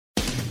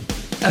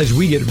As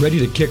we get ready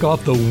to kick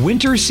off the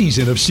winter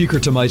season of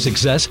Secret to My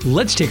Success,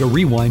 let's take a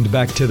rewind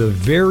back to the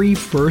very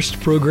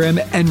first program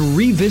and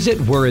revisit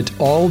where it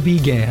all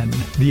began.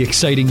 The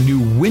exciting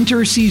new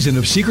winter season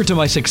of Secret to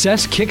My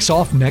Success kicks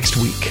off next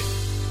week.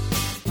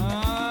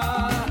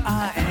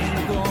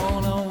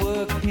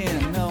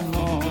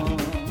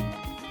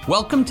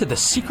 Welcome to the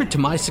Secret to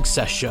My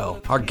Success show.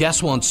 Our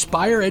guests will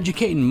inspire,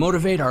 educate, and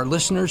motivate our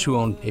listeners who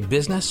own a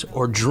business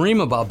or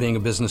dream about being a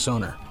business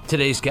owner.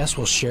 Today's guests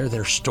will share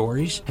their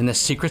stories and the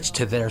secrets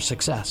to their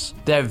success.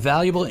 They have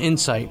valuable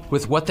insight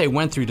with what they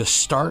went through to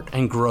start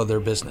and grow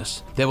their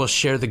business. They will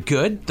share the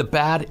good, the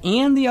bad,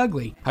 and the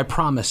ugly. I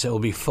promise it will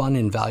be fun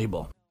and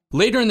valuable.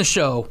 Later in the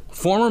show,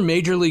 former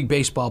Major League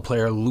Baseball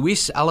player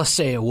Luis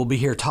Alicea will be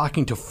here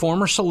talking to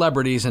former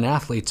celebrities and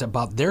athletes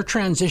about their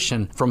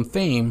transition from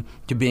fame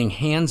to being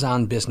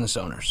hands-on business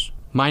owners.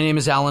 My name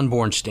is Alan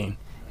Bornstein.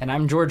 And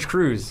I'm George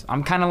Cruz.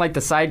 I'm kind of like the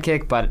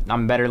sidekick, but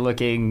I'm better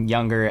looking,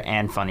 younger,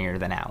 and funnier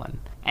than Alan.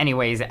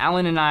 Anyways,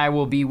 Alan and I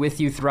will be with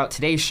you throughout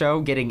today's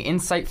show getting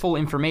insightful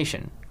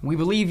information. We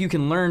believe you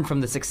can learn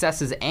from the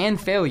successes and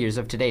failures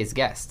of today's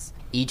guests.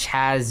 Each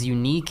has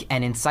unique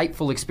and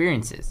insightful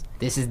experiences.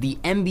 This is the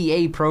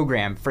MBA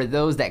program for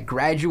those that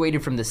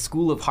graduated from the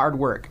School of Hard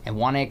Work and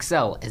want to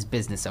excel as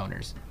business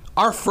owners.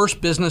 Our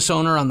first business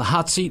owner on the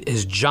hot seat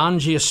is John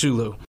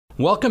Giasulu.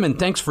 Welcome and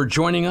thanks for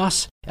joining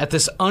us at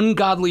this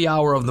ungodly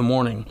hour of the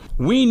morning.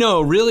 We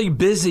know really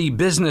busy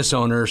business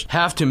owners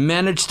have to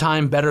manage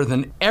time better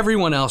than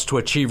everyone else to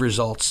achieve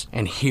results,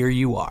 and here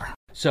you are.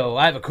 So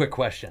I have a quick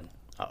question.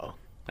 Uh-oh,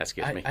 that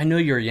scares me. I know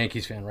you're a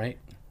Yankees fan, right?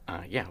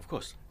 Yeah, of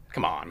course.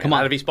 Come on, man. Come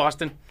on. Out of East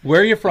Boston?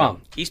 Where are you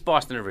from? East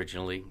Boston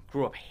originally.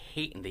 Grew up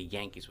hating the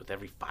Yankees with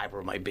every fiber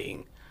of my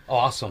being.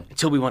 Awesome.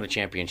 Until we won a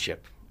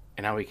championship.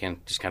 And now we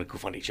can just kind of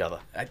goof on each other.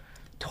 I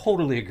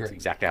totally agree. That's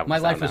exactly how my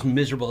life was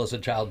miserable as a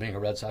child being a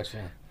Red Sox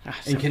fan.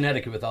 In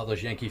Connecticut with all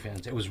those Yankee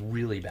fans. It was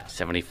really bad.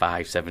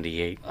 75,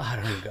 78. Oh, I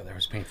don't even go there. It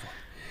was painful.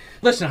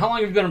 Listen, how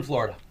long have you been in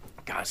Florida?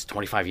 God, it's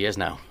 25 years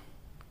now.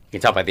 You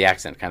can tell by the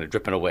accent kind of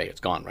dripping away.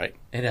 It's gone, right?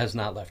 It has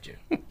not left you.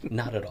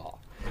 Not at all.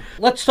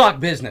 Let's talk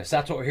business.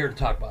 That's what we're here to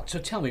talk about. So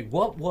tell me,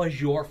 what was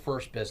your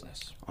first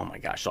business? Oh, my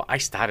gosh. So I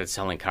started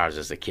selling cars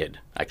as a kid.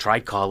 I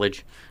tried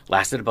college,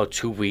 lasted about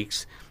 2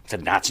 weeks,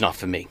 said, that's not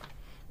for me.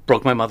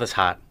 Broke my mother's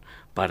heart,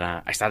 but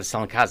I started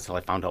selling cars until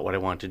I found out what I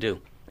wanted to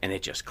do, and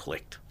it just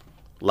clicked.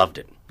 Loved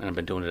it, and I've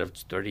been doing it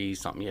for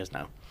 30-something years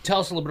now. Tell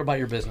us a little bit about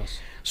your business.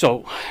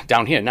 So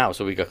down here now,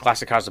 so we got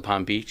Classic Cars of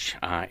Palm Beach,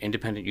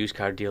 independent used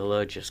car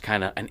dealer, just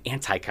kind of an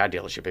anti-car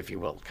dealership, if you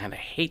will. Kind of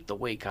hate the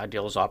way car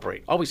dealers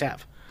operate. Always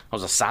have. I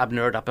was a Saab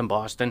nerd up in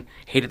Boston,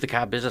 hated the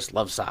car business,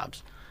 loved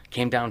Saabs.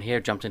 Came down here,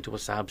 jumped into a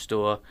Saab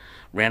store,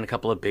 ran a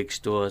couple of big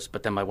stores,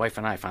 but then my wife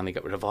and I finally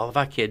got rid of all of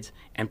our kids,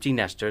 empty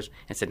nesters,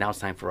 and said, now it's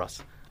time for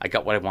us. I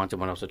got what I wanted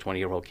when I was a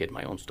 20-year-old kid in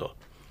my own store.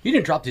 You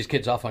didn't drop these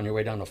kids off on your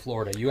way down to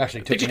Florida. You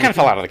actually took them. They just kind of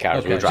fell out of the car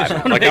as we were driving.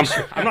 Like,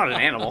 I'm not an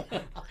animal.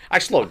 I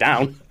slowed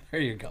down.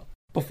 There you go.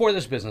 Before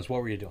this business,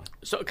 what were you doing?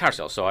 So car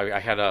sales. So I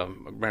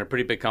ran a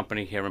pretty big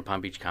company here in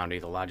Palm Beach County,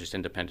 the largest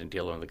independent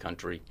dealer in the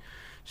country.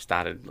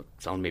 Started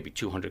selling maybe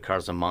 200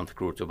 cars a month,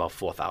 grew to about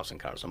 4,000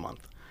 cars a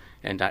month.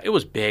 And it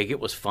was big, it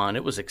was fun,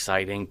 it was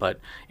exciting, but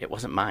it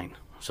wasn't mine.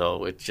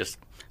 So it just,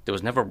 there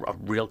was never a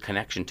real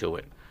connection to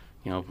it.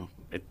 You know,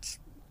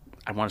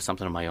 I wanted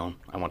something of my own.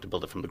 I wanted to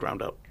build it from the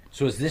ground up.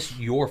 So is this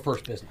your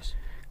first business?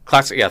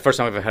 Classic, yeah, first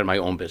time I've ever had my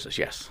own business,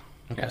 yes.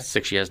 Okay. Yeah,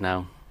 6 years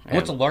now. And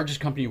what's the largest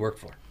company you worked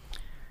for?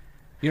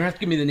 You don't have to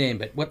give me the name,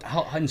 but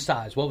how in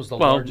size? What was the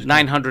largest?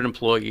 900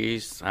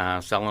 employees,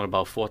 selling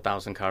about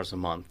 4,000 cars a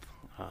month.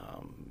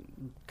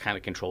 Kind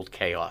of controlled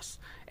chaos,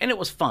 and it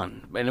was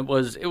fun, and it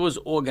was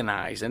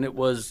organized, and it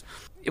was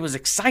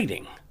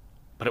exciting,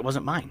 but it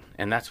wasn't mine,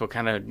 and that's what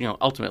kind of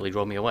ultimately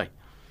drove me away,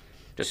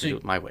 just to do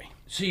it my way.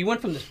 So you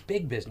went from this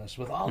big business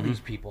with all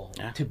these people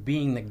to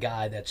being the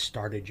guy that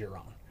started your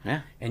own.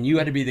 Yeah, and you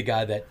had to be the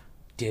guy that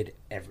did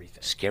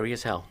everything. Scary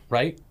as hell,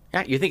 right?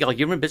 Yeah, you think, like,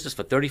 you're in business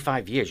for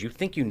 35 years. You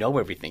think you know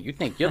everything. You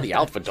think you're the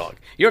alpha dog.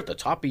 You're at the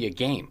top of your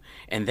game,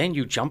 and then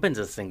you jump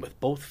into this thing with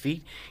both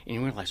feet, and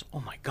you realize,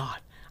 oh my God,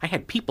 I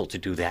had people to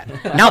do that.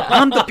 Now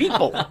I'm the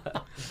people.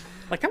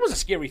 Like, that was a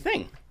scary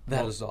thing.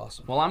 That is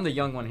awesome. Well, I'm the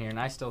young one here, and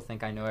I still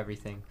think I know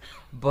everything.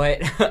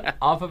 But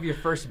off of your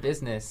first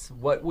business,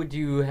 what would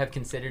you have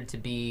considered to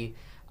be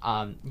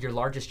your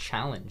largest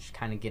challenge,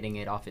 kind of getting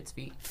it off its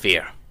feet?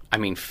 Fear. I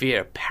mean,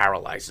 fear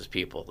paralyzes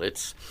people.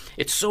 It's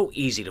so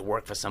easy to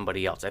work for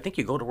somebody else. I think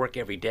you go to work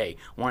every day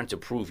wanting to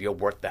prove you're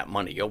worth that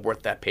money, you're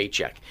worth that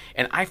paycheck.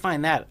 And I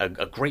find that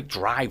a great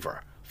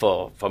driver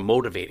for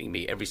motivating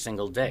me every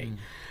single day.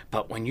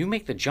 But when you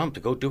make the jump to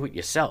go do it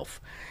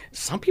yourself,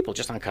 some people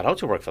just aren't cut out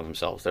to work for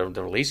themselves. They're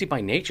lazy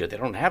by nature. They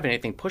don't have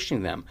anything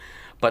pushing them.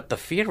 But the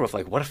fear of,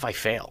 like, what if I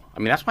fail? I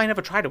mean, that's why I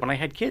never tried it when I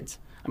had kids.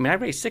 I mean, I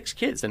raised 6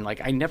 kids, and, like,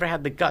 I never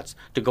had the guts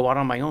to go out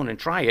on my own and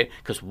try it,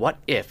 because what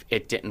if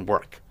it didn't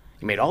work?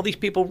 You made all these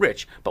people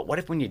rich, but what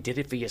if when you did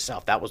it for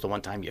yourself, that was the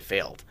one time you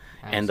failed?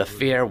 Absolutely. And the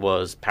fear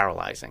was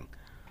paralyzing.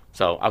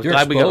 So I was You're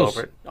glad we got exposed.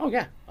 over it. Oh,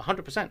 yeah,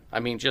 100%. I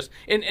mean,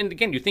 and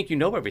again, you think you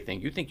know everything.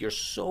 You think you're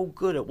so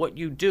good at what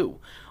you do.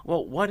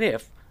 Well, what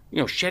if,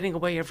 shedding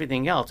away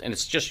everything else, and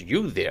it's just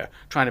you there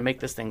trying to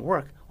make this thing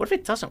work? What if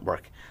it doesn't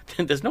work?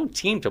 Then there's no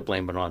team to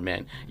blame it on,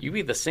 man. You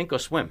either sink or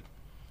swim.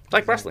 It's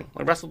like wrestling.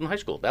 I wrestled in high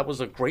school. That was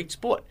a great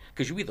sport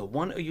because you either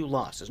won or you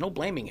lost. There's no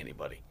blaming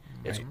anybody.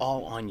 It's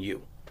all on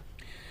you.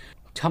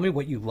 Tell me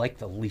what you like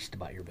the least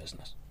about your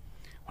business.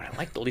 What I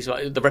like the least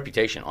about the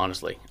reputation,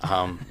 honestly.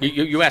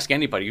 You ask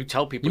anybody, you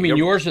tell people. You mean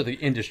yours or the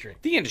industry?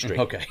 The industry.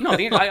 Okay. No,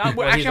 actually, I'm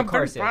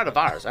very salesman. proud of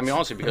ours. I mean,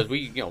 honestly, because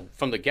we,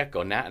 from the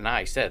get-go, Nat and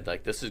I said,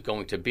 like, this is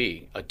going to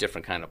be a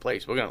different kind of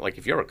place. We're going to, like,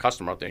 if you're a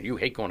customer out there and you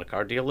hate going to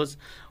car dealers,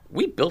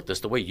 we built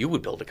this the way you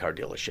would build a car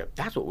dealership.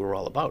 That's what we were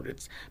all about.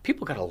 It's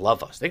people got to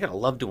love us. They got to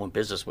love doing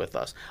business with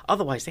us.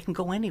 Otherwise, they can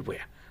go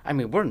anywhere. I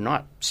mean, we're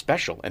not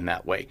special in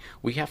that way.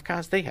 We have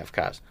cars, they have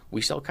cars.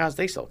 We sell cars,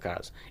 they sell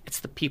cars. It's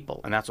the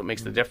people, and that's what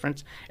makes the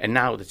difference. And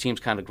now the team's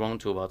kind of grown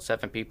to about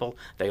 7 people.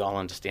 They all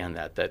understand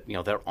that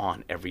they're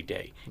on every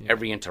day.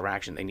 Every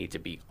interaction, they need to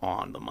be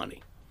on the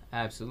money.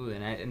 Absolutely,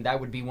 and that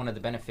would be one of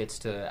the benefits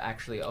to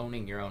actually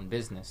owning your own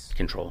business.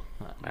 Control.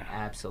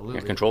 Absolutely.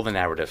 Yeah, control the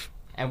narrative.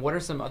 And what are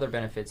some other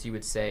benefits you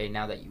would say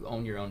now that you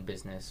own your own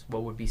business?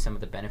 What would be some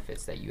of the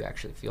benefits that you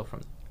actually feel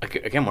from them?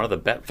 Again, one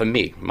of the for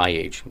me, my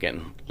age,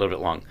 getting a little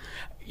bit long,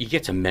 you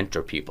get to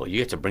mentor people. You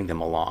get to bring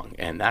them along,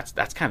 and that's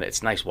kind of,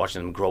 it's nice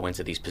watching them grow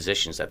into these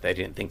positions that they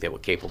didn't think they were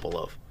capable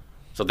of.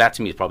 So that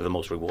to me is probably the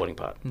most rewarding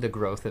part. The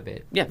growth of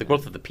it. Yeah, the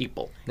growth of the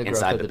people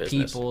inside the business. The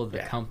growth of the people, the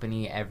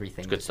company,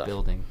 everything good it's stuff.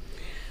 building.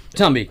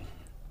 Tell me,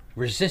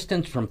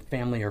 resistance from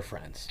family or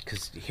friends?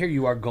 Because here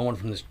you are going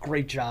from this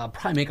great job,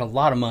 probably making a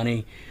lot of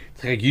money,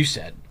 like you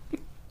said,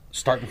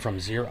 starting from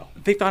zero.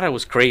 They thought I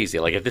was crazy.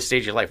 Like, at this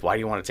stage of your life, why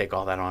do you want to take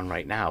all that on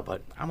right now?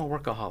 But I'm a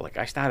workaholic.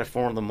 I start at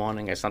 4 in the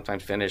morning. I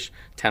sometimes finish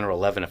 10 or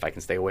 11 if I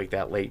can stay awake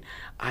that late.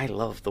 I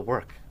love the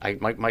work.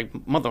 My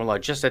mother-in-law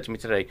just said to me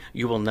today,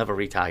 you will never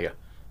retire.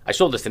 I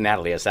sold this to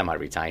Natalie as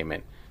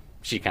semi-retirement.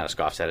 She kind of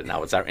scoffs at it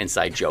now. It's our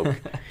inside joke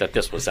that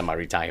this was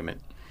semi-retirement.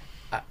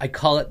 I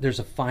call it, there's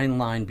a fine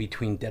line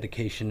between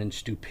dedication and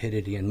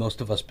stupidity, and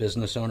most of us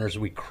business owners,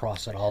 we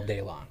cross it all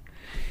day long.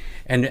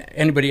 And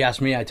anybody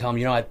asks me, I tell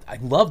them, I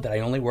love that I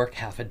only work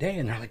half a day.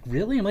 And they're like,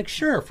 really? I'm like,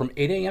 sure, from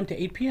 8 a.m.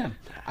 to 8 p.m.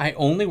 I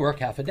only work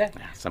half a day.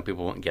 Some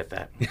people won't get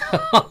that.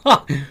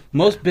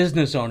 Most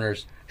business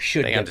owners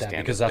should They get understand that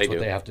it. because that's They what do.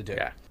 they have to do.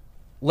 Yeah.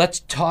 Let's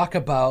talk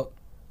about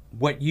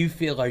what you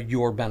feel are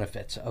your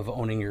benefits of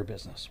owning your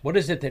business. What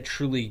is it that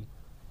truly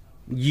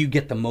you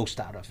get the most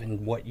out of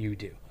in what you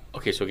do?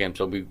 Okay, so again,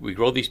 we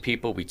grow these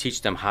people. We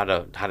teach them how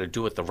to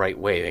do it the right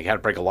way. They got to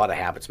break a lot of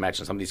habits.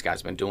 Imagine some of these guys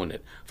have been doing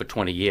it for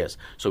 20 years.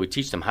 So we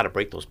teach them how to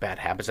break those bad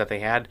habits that they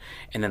had.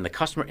 And then the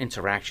customer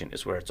interaction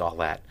is where it's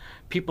all at.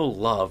 People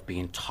love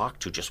being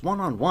talked to just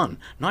one-on-one,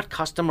 not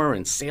customer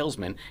and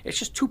salesman. It's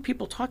just 2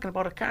 people talking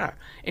about a car.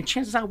 And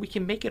chances are we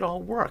can make it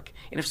all work.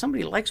 And if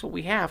somebody likes what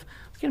we have,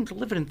 we get them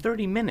delivered in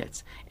 30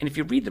 minutes. And if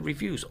you read the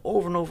reviews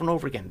over and over and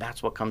over again,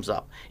 that's what comes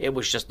up. It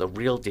was just the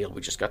real deal.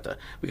 We got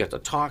to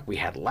talk. We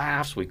had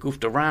laughs. We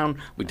goofed around.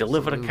 We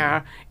delivered a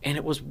car, and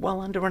it was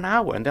well under an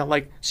hour. And they're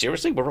like,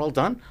 seriously, we're all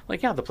done?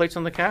 Like, yeah, the plate's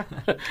on the car.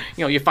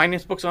 Your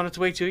finance book's on its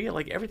way to you.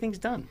 Like, everything's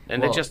done.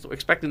 And they're just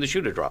expecting the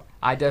shoe to drop.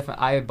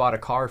 I bought a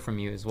car from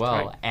you as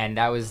well, Right. and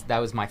that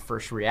was my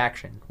first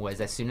reaction.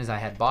 Was as soon as I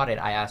had bought it,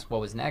 I asked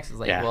what was next. It's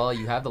like, Yeah. well,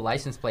 you have the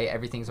license plate,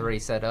 everything's already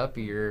set up,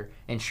 your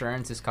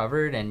insurance is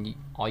covered, and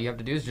all you have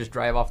to do is just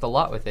drive off the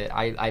lot with it.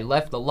 I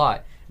left the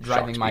lot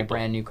driving Shocks my people.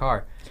 brand new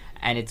car,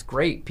 and it's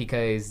great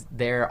because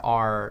there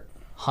are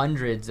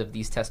hundreds of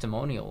these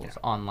testimonials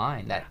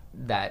online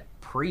that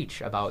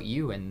preach about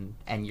you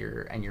and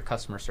your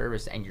customer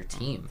service and your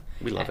team.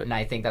 We love it. And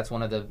I think that's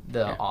one of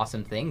the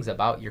awesome things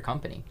about your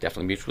company.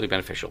 Definitely mutually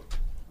beneficial.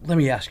 Let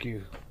me ask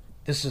you,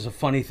 this is a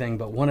funny thing,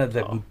 but one of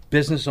the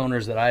business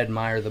owners that I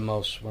admire the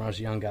most when I was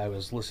a young guy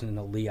was listening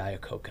to Lee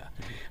Iacocca.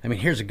 I mean,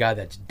 here's a guy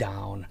that's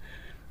down,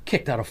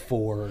 kicked out of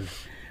Ford.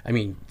 I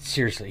mean,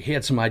 seriously, he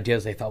had some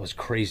ideas they thought was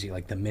crazy,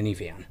 like the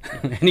minivan.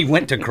 And he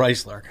went to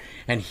Chrysler,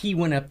 and he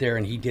went up there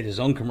and he did his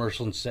own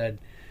commercial and said,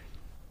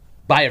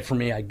 buy it for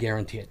me, I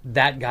guarantee it.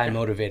 That guy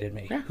motivated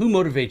me. Yeah. Who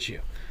motivates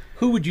you?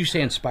 Who would you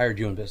say inspired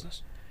you in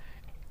business?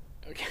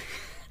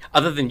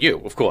 Other than you,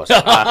 of course.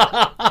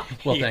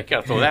 Well, You thank got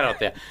you. to throw that out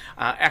there.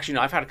 Actually,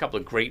 no, I've had a couple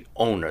of great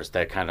owners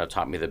that kind of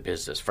taught me the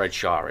business. Fred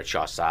Shaw at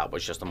Shaw Saab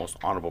was just the most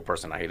honorable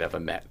person I had ever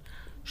met.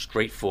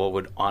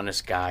 Straightforward,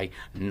 honest guy,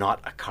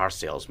 not a car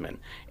salesman.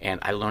 And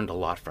I learned a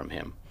lot from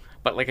him.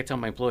 But like I tell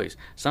my employees,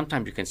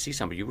 sometimes you can see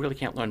somebody, you really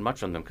can't learn much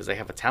from them because they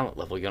have a talent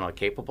level you're not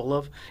capable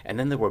of. And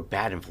then there were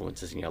bad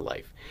influences in your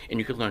life. And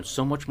you can learn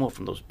so much more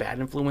from those bad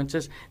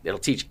influences that'll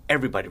teach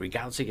everybody,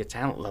 regardless of your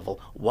talent level,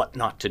 what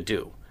not to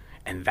do.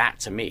 And that,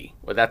 to me,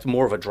 well, that's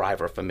more of a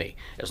driver for me,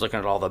 is looking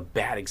at all the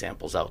bad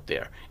examples out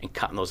there and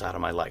cutting those out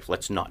of my life.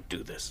 Let's not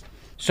do this.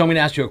 So I'm going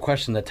to ask you a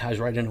question that ties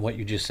right into what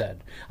you just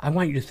said. I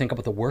want you to think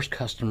about the worst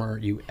customer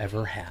you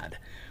ever had.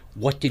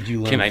 What did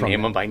you learn Can I from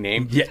name them? them by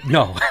name? Yeah,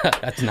 no,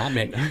 that's not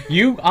me.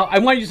 I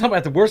want you to talk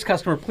about the worst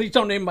customer. Please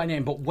don't name them by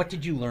name, but what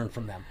did you learn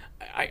from them?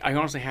 I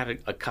honestly had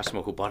a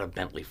customer who bought a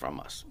Bentley from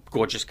us.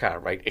 Gorgeous car,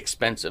 right?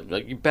 Expensive.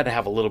 Like, you better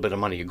have a little bit of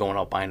money. You're going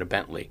out buying a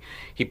Bentley.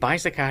 He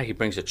buys the car. He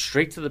brings it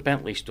straight to the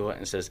Bentley store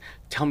and says,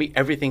 tell me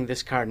everything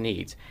this car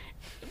needs.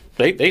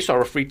 They saw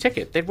a free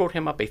ticket. They wrote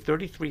him up a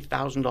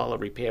 $33,000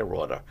 repair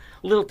order.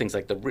 Little things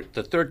like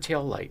the third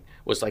tail light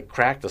was like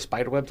cracked, the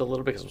spiderwebbed a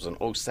little bit because it was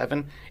an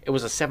 07. It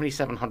was a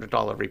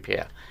 $7,700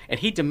 repair. And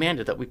he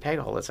demanded that we pay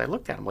all this. I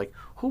looked at him like,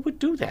 who would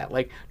do that?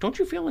 Like, don't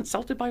you feel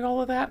insulted by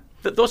all of that?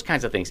 Those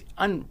kinds of things.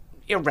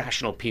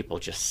 Irrational people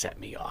just set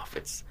me off.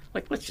 It's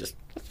like, let's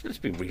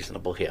be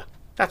reasonable here.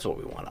 That's what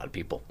we want out of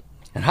people.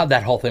 And how'd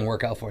that whole thing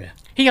work out for you?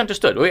 He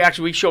understood.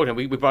 We showed him.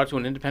 We brought it to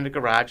an independent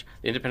garage.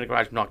 The independent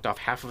garage knocked off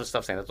half of the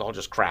stuff, saying that's all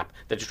just crap.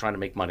 They're just trying to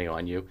make money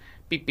on you.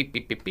 Beep, beep,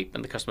 beep, beep, beep.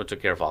 And the customer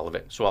took care of all of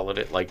it, swallowed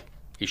it like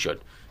he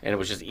should. And it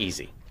was just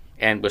easy.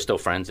 And we're still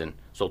friends and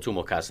sold 2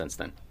 more cars since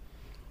then.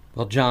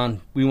 Well, John,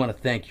 we want to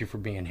thank you for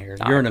being here.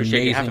 You're an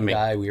appreciate amazing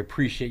guy. We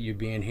appreciate you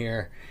being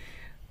here.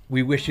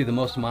 We wish you the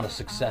most amount of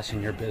success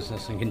in your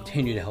business and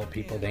continue to help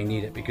people. They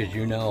need it because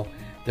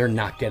they're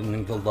not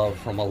getting the love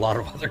from a lot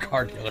of other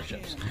car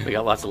dealerships. We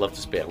got lots of love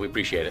to spare. We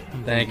appreciate it.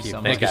 Thank you.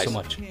 Thank you so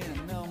much.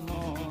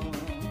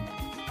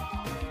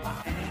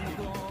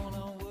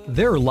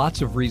 There are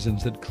lots of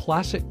reasons that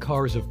Classic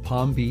Cars of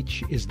Palm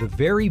Beach is the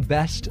very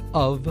best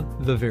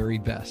of the very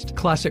best.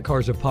 Classic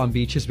Cars of Palm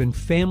Beach has been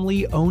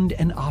family owned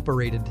and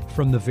operated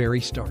from the very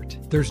start.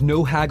 There's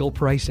no haggle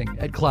pricing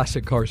at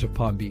Classic Cars of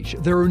Palm Beach.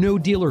 There are no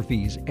dealer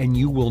fees, and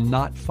you will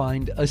not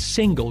find a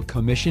single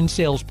commissioned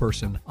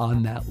salesperson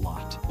on that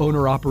lot.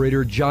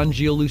 Owner-operator John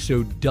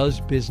Gialuso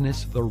does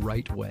business the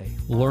right way.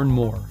 Learn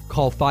more.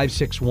 Call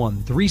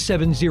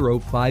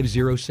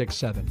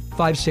 561-370-5067.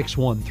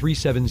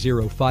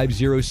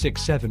 561-370-5067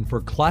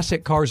 for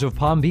Classic Cars of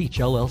Palm Beach,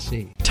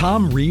 LLC.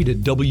 Tom Reed at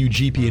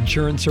WGP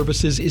Insurance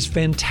Services is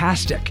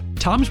fantastic.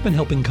 Tom's been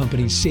helping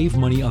companies save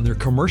money on their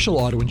commercial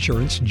auto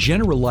insurance,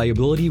 general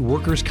liability,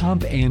 workers'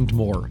 comp, and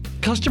more.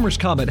 Customers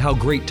comment how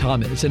great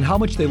Tom is and how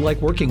much they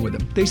like working with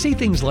him. They say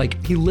things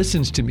like, he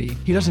listens to me,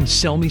 he doesn't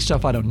sell me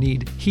stuff I don't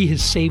need, he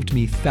has saved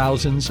me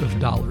thousands of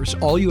dollars.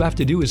 All you have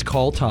to do is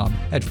call Tom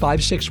at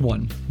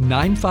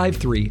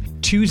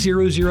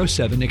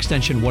 561-953-2007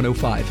 extension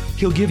 105.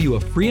 He'll give you a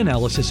free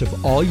analysis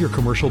of all your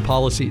commercial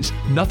policies.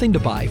 Nothing to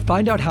buy.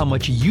 Find out how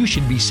much you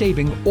should be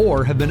saving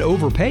or have been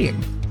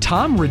overpaying.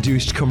 Tom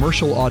reduced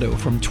commercial auto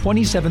from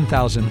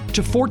 $27,000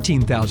 to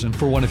 $14,000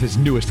 for one of his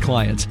newest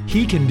clients.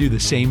 He can do the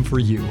same for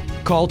you.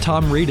 Call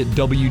Tom Reed at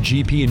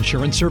WGP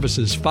Insurance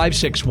Services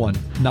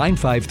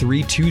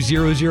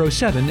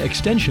 561-953-2007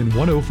 extension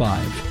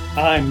 105.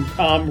 I'm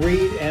Tom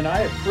Reed and I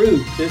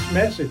approve this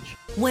message.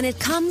 When it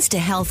comes to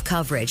health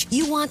coverage,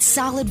 you want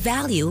solid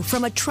value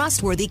from a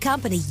trustworthy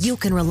company you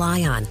can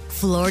rely on.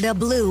 Florida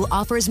Blue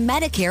offers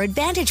Medicare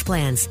Advantage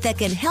plans that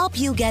can help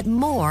you get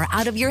more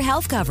out of your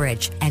health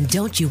coverage. And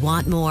don't you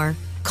want more?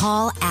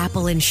 Call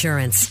Apple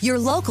Insurance, your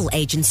local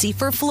agency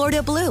for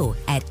Florida Blue,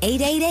 at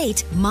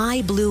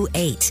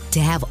 888-MY-BLUE-8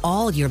 to have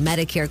all your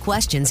Medicare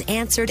questions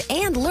answered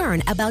and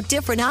learn about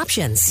different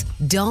options.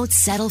 Don't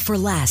settle for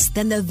less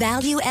than the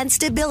value and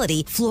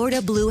stability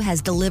Florida Blue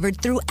has delivered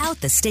throughout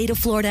the state of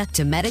Florida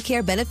to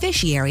Medicare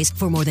beneficiaries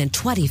for more than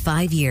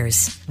 25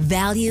 years.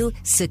 Value,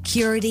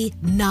 security,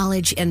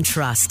 knowledge, and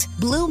trust.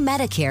 Blue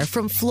Medicare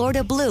from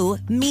Florida Blue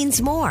means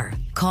more.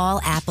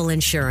 Call Apple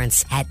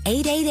Insurance at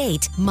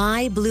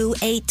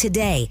 888-MY-BLUE-8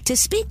 today to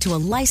speak to a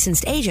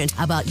licensed agent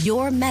about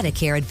your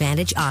Medicare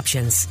Advantage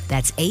options.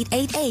 That's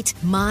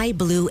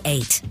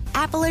 888-MY-BLUE-8.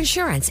 Apple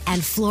Insurance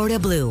and Florida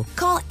Blue.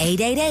 Call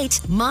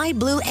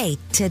 888-MY-BLUE-8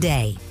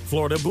 today.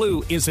 Florida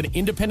Blue is an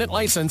independent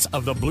license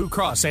of the Blue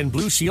Cross and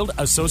Blue Shield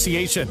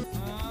Association.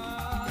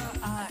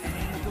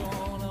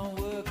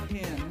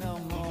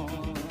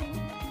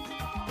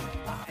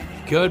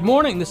 Good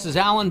morning. This is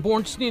Alan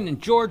Bornstein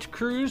and George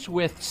Cruz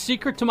with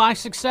Secret to My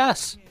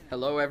Success.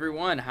 Hello,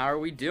 everyone. How are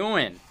we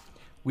doing?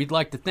 We'd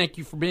like to thank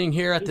you for being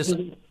here at this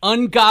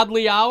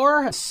ungodly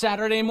hour,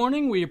 Saturday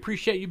morning. We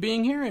appreciate you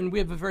being here, and we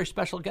have a very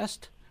special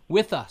guest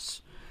with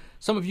us.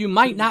 Some of you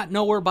might not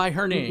know her by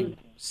her name,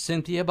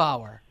 Cynthia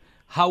Bauer.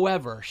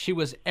 However, she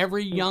was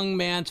every young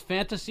man's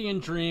fantasy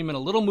and dream in a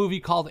little movie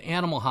called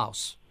Animal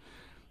House.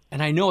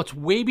 And I know it's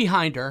way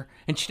behind her,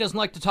 and she doesn't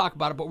like to talk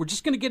about it, but we're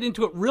just going to get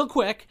into it real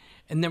quick,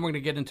 and then we're going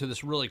to get into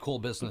this really cool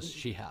business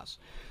she has.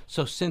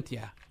 So,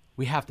 Cynthia,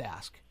 we have to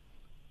ask,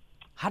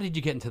 how did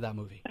you get into that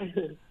movie?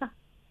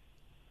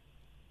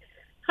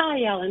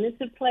 Hi, Alan. It's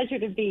a pleasure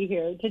to be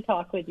here to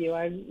talk with you.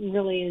 I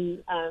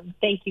really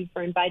thank you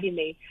for inviting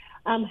me.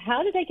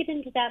 How did I get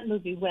into that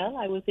movie? Well,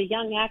 I was a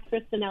young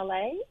actress in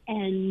L.A.,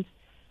 and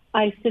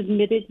I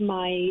submitted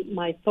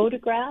my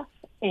photograph,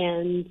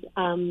 and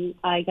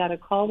I got a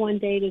call one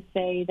day to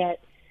say that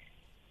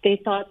they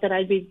thought that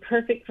I'd be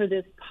perfect for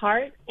this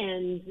part,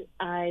 and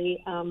I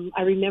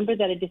remember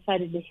that I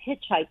decided to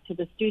hitchhike to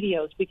the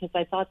studios because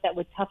I thought that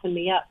would toughen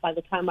me up. By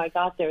the time I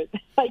got there,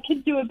 I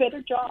could do a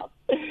better job.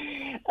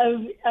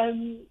 of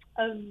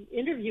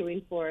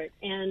interviewing for it,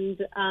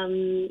 and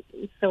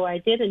so I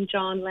did. And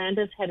John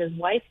Landis had his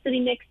wife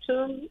sitting next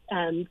to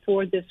him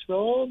for this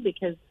role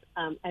because,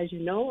 as you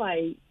know,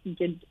 I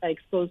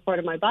exposed part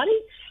of my body,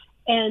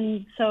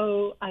 and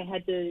so I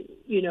had to,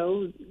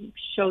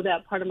 show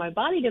that part of my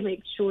body to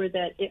make sure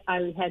that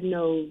I had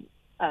no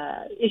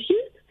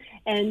issues.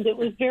 And it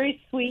was very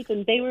sweet,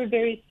 and they were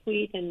very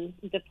sweet, and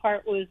the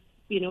part was,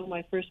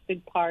 my first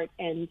big part,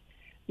 and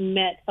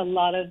met a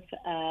lot of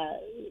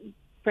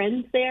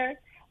friends there.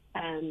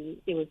 It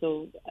was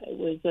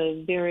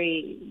a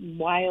very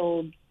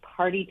wild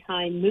party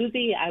time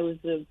movie. I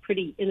was a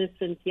pretty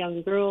innocent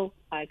young girl.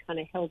 I kind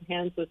of held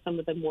hands with some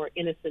of the more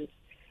innocent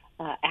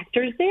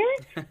actors there,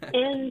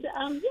 and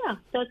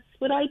that's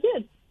what I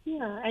did.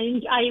 Yeah,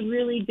 I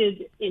really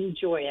did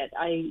enjoy it.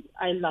 I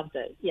loved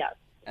it. Yeah.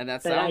 And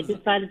that but sounds. I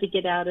decided to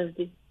get out of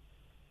the.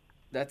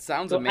 That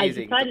sounds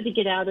amazing. I decided to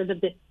get out of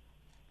the.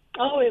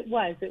 Oh, it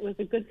was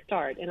a good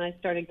start, and I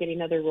started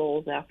getting other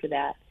roles after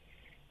that.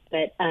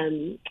 But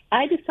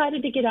I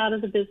decided to get out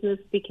of the business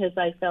because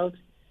I felt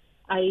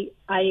I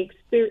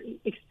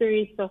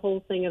experienced the whole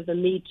thing of the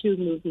Me Too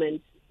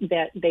movement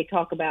that they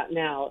talk about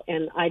now,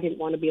 and I didn't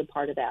want to be a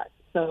part of that.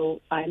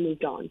 So I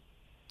moved on,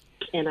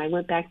 and I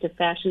went back to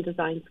fashion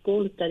design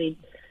school and studied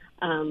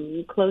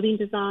clothing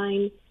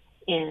design,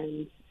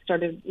 and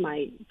started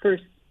my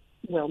first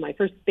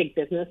big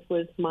business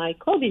was my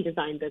clothing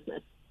design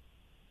business.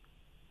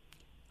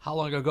 How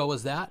long ago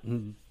was that?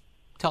 And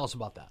tell us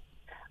about that.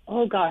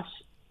 Oh gosh,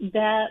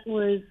 that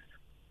was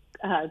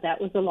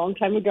a long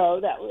time ago.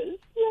 That was,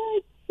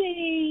 let's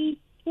say,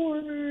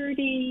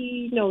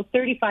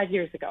 35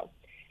 years ago.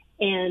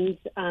 And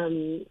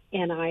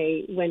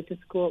I went to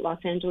school at Los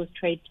Angeles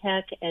Trade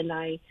Tech, and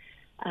I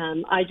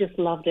just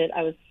loved it.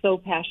 I was so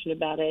passionate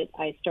about it.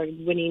 I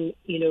started winning,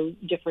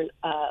 different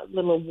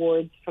little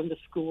awards from the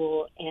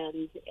school.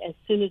 And as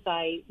soon as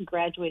I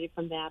graduated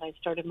from that, I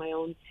started my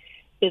own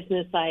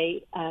business.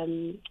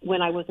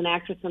 When I was an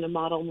actress and a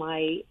model,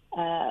 my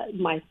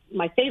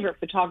favorite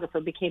photographer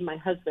became my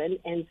husband,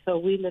 and so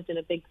we lived in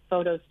a big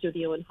photo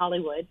studio in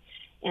Hollywood.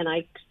 And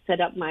I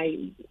set up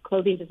my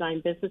clothing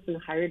design business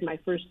and hired my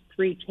first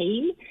 3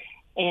 team.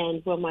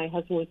 And my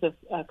husband was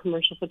a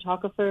commercial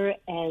photographer,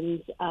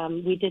 and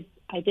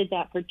I did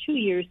that for 2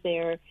 years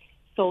there.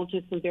 Sold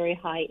to some very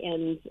high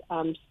end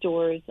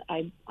stores.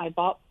 I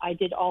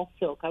did all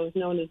silk. I was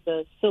known as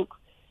the silk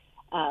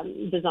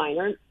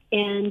designer.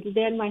 And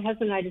then my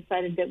husband and I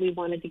decided that we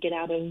wanted to get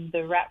out of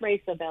the rat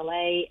race of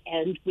LA,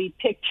 and we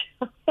picked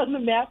on the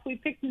map. We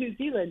picked New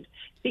Zealand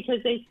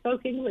because they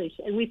spoke English,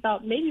 and we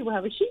thought maybe we'll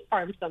have a sheep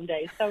farm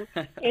someday. So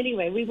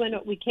anyway, we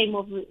came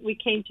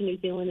to New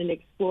Zealand and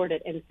explored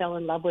it and fell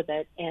in love with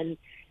it. And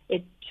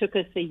it took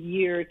us a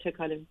year to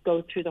kind of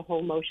go through the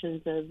whole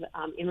motions of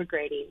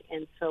immigrating.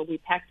 And so we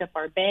packed up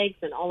our bags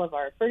and all of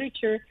our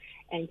furniture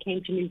and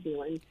came to New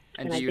Zealand.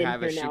 And do you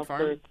have a sheep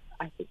farm?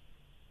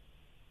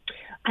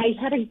 I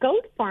had a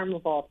goat farm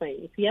of all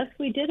things. Yes,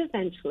 we did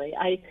eventually.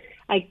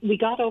 We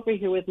got over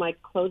here with my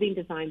clothing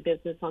design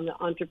business on the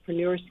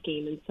entrepreneur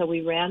scheme, and so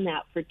we ran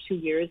that for 2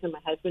 years, and my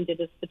husband did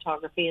his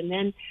photography. And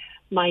then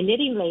my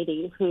knitting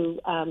lady, who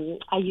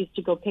I used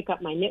to go pick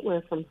up my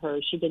knitwear from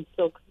her, she did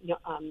silk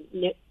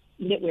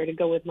knitwear to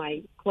go with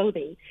my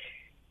clothing.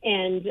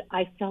 And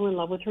I fell in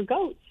love with her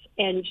goats.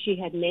 And she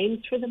had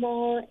names for them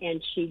all,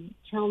 and she'd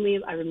tell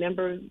me, I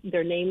remember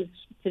their names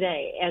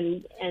today,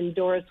 and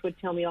Doris would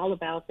tell me all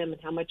about them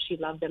and how much she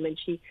loved them. And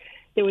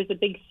there was a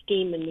big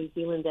scheme in New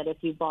Zealand that if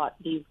you bought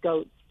these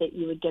goats, that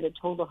you would get a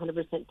total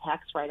 100%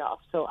 tax write-off.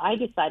 So I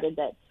decided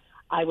that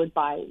I'd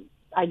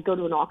go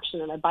to an auction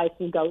and I'd buy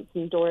some goats,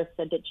 and Doris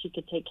said that she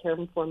could take care of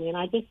them for me. And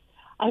I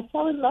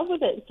fell in love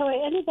with it. So I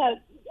ended up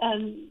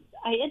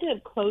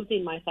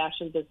closing my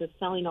fashion business,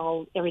 selling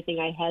everything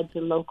I had to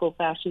local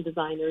fashion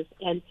designers,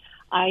 and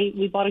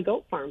we bought a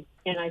goat farm,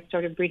 and I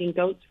started breeding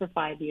goats for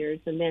 5 years,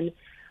 and then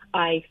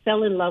I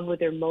fell in love with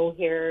their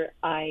mohair.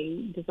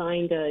 I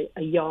designed a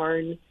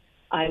yarn.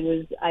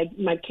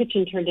 My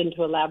kitchen turned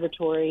into a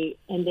laboratory,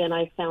 and then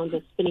I found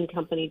a spinning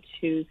company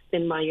to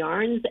spin my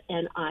yarns,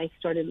 and I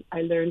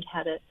learned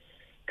how to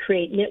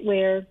create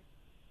knitwear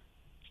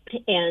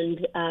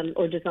and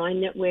or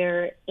design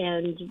knitwear,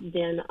 and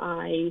then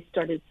I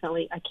started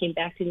selling. I came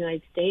back to the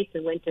United States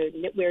and went to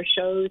knitwear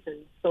shows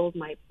and sold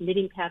my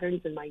knitting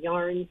patterns and my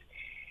yarns.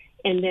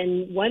 And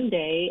then one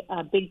day,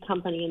 a big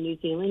company in New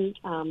Zealand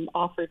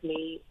offered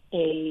me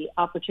a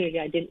opportunity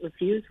I didn't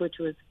refuse, which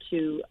was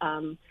to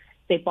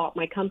they bought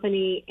my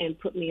company and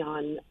put me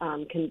on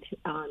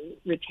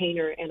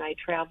retainer, and I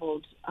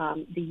traveled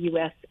the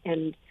U.S.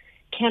 and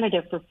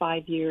Canada for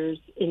 5 years,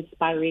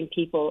 inspiring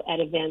people at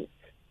events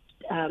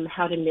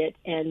how to knit,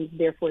 and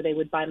therefore they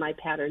would buy my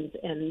patterns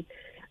and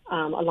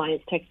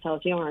Alliance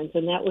Textiles yarns,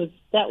 and that was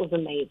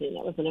amazing.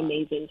 That was an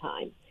amazing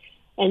time.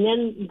 And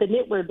then the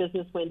knitwear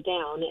business went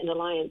down, and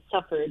Alliance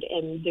suffered,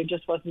 and there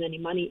just wasn't any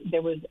money.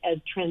 There was, as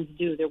trends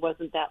do, there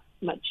wasn't that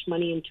much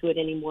money into it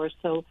anymore.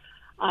 So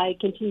I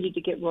continued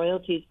to get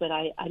royalties, but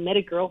I met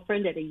a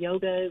girlfriend at a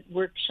yoga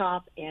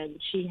workshop,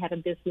 and she had a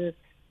business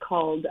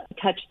called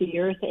Touch the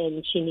Earth,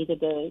 and she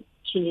needed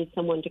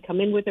someone to come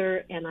in with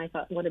her, and I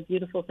thought, what a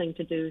beautiful thing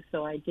to do,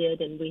 so I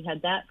did, and we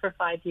had that for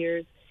 5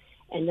 years,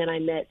 and then I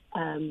met,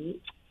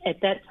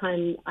 at that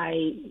time,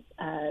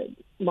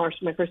 Marsh,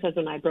 my first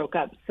husband and I broke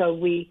up, so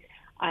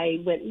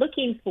I went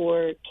looking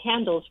for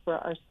candles for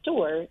our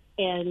store,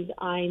 and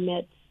I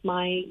met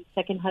my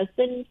second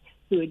husband,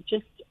 who had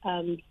just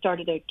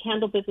started a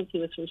candle business. He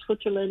was from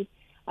Switzerland.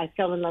 I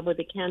fell in love with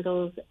the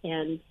candles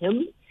and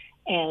him,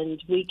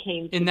 and we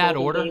came to in that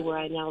Golden order Bay, where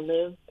I now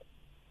live.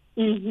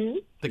 Mm-hmm.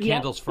 The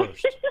candles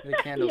first. The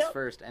candles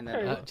first, and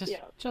then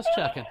Just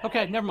checking.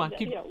 Okay, never mind.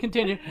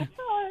 Continue. All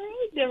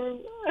right, never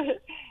mind.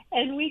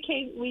 And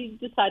we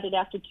decided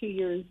after 2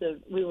 years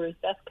we were his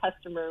best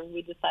customer, and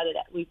we decided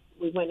that we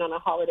went on a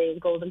holiday in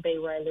Golden Bay,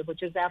 where I live,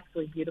 which is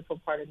absolutely a beautiful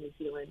part of New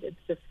Zealand. It's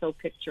just so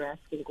picturesque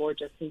and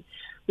gorgeous. And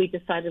we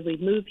decided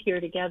we'd move here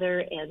together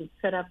and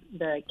set up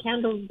the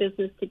candles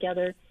business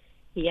together.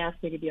 He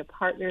asked me to be a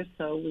partner,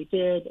 so we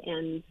did,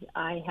 and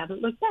I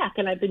haven't looked back.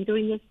 And I've been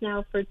doing this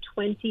now for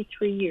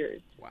 23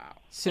 years. Wow.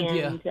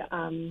 Cynthia,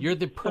 and, you're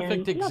the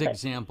perfect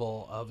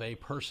example of a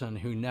person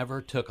who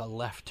never took a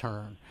left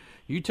turn.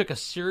 You took a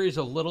series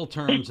of little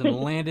turns and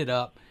landed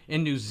up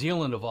in New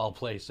Zealand, of all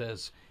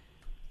places,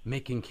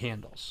 making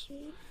candles.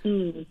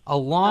 A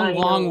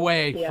long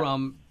way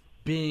from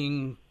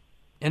being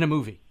in a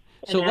movie.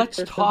 So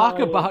let's talk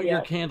about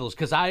your candles,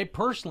 because I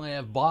personally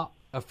have bought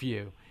a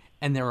few,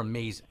 and they're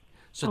amazing.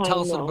 So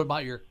tell us a little bit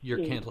about your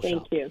candle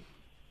shop. Thank you.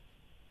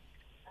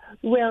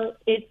 Well,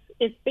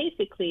 it's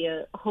basically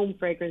a home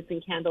fragrance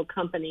and candle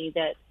company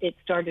that it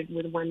started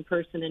with one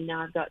person, and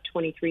now I've got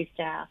 23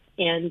 staff.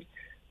 And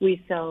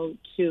we sell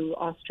to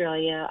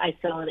Australia. I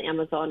sell on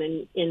Amazon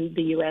in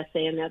the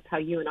USA, and that's how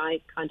you and I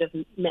kind of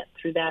met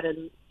through that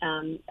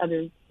and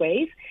other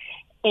ways.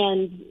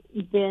 And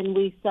then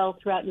we sell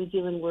throughout New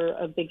Zealand. We're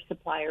a big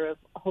supplier of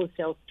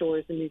wholesale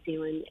stores in New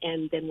Zealand,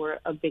 and then we're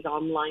a big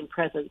online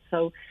presence.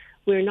 So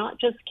we're not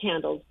just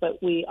candles,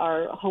 but we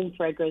are home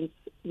fragrance,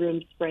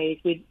 room sprays,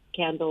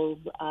 candles,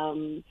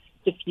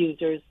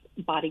 diffusers,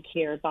 body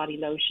care, body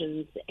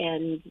lotions.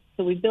 And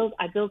so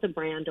I built a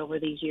brand over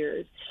these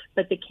years.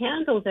 But the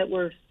candle that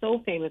we're so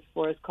famous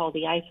for is called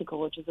the Icicle,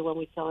 which is the one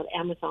we sell on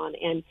Amazon.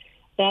 And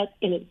that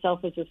in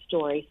itself is a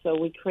story. So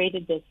we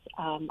created this,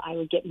 I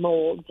would get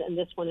molds, and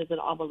this one is an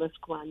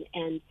obelisk one.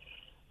 And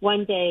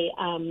one day,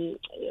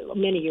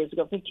 many years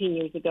ago, 15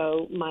 years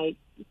ago, my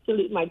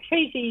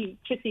crazy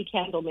Trissy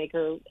candle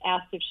maker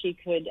asked if she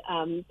could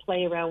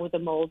play around with the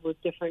mold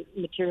with different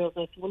materials.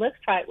 And I said, well, let's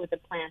try it with the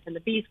plant and the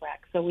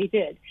beeswax. So we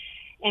did.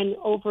 And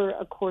over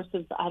a course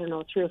of,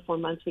 3 or 4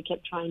 months, we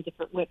kept trying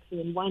different wicks. And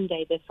then one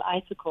day, this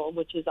Icicle,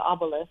 which is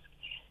obelisk,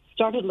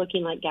 started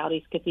looking like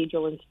Gaudi's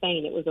Cathedral in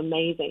Spain. It was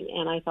amazing.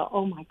 And I thought,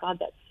 oh, my God,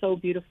 that's so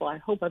beautiful. I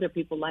hope other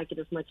people like it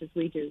as much as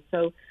we do.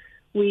 So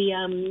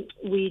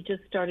we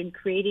just started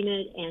creating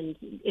it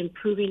and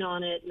improving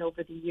on it. And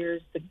over the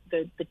years,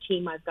 the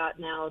team I've got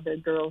now, the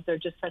girls, they're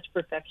just such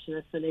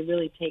perfectionists, and they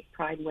really take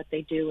pride in what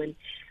they do. And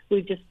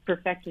we've just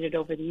perfected it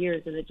over the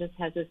years, and it just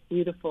has this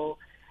beautiful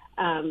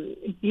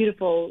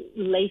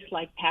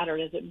lace-like pattern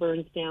as it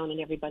burns down,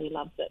 and everybody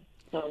loves it.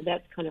 So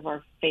that's kind of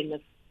our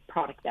famous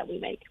product that we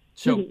make.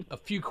 So a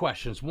few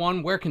questions.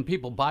 One, where can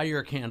people buy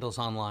your candles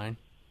online?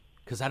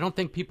 Because I don't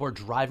think people are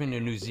driving to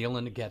New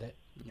Zealand to get it.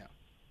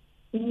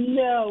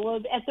 No, well,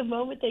 at the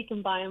moment they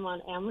can buy them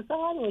on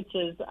Amazon, which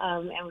is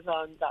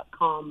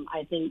Amazon.com,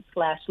 I think,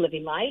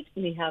 /LivingLight.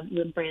 We have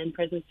the brand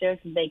presence there,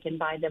 so they can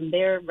buy them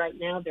there right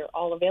now. They're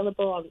all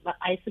available on the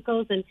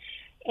Icicles, and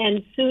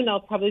soon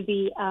I'll probably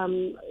be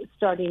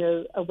starting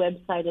a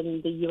website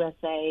in the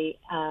USA,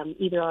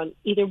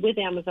 either with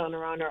Amazon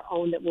or on our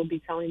own, that we'll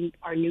be selling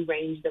our new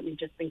range that we've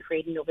just been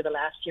creating over the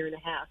last year and a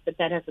half. But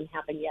that hasn't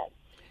happened yet.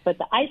 But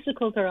the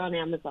Icicles are on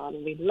Amazon,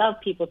 and we'd love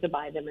people to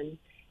buy them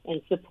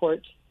and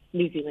support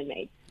New Zealand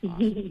made.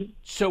 Awesome.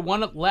 So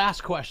one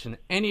last question.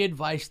 Any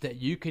advice that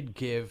you could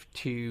give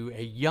to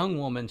a young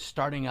woman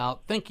starting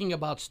out, thinking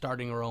about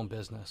starting her own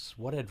business?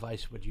 What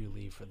advice would you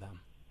leave for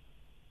them?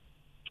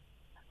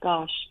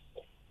 Gosh.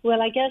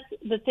 Well, I guess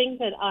the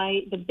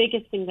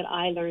biggest thing that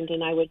I learned,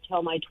 and I would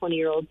tell my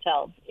 20-year-old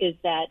self, is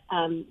that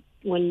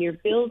when you're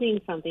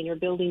building something or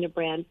building a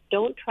brand,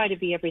 don't try to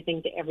be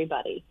everything to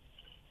everybody.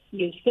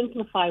 You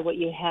simplify what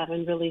you have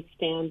and really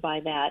stand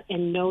by that,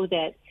 and know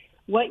that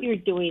what you're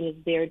doing is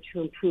there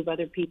to improve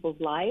other people's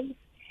lives,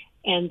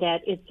 and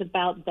that it's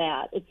about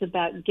that. It's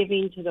about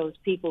giving to those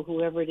people,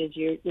 whoever it is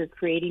you're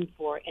creating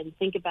for, and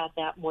think about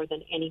that more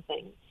than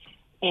anything.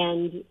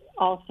 And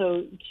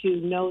also to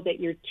know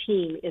that your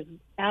team is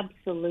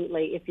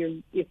absolutely, if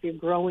you're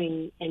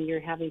growing and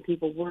you're having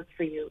people work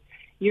for you,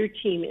 your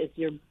team is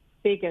your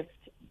biggest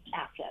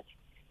asset.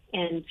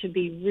 And to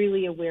be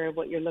really aware of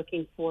what you're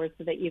looking for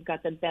so that you've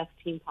got the best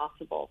team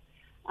possible.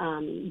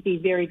 Be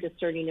very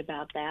discerning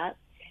about that.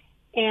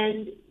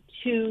 And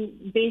to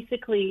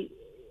basically,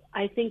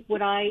 I think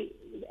I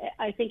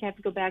have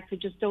to go back to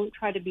just don't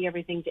try to be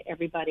everything to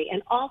everybody.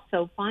 And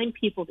also find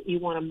people that you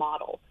want to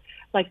model.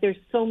 Like, there's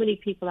so many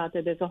people out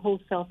there. There's a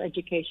whole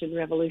self-education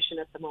revolution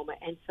at the moment.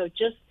 And so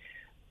just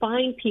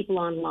find people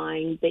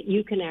online that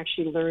you can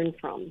actually learn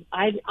from.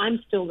 I'm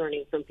still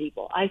learning from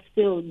people. I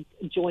still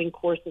join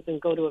courses and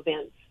go to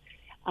events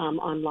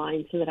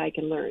online so that I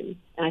can learn.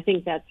 And I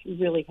think that's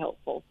really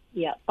helpful.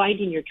 Yeah,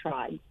 finding your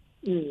tribe.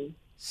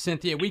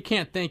 Cynthia, we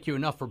can't thank you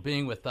enough for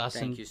being with us.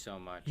 Thank you so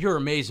much. You're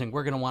amazing.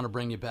 We're going to want to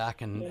bring you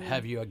back and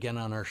have you again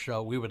on our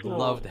show. We would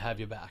love to have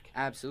you back.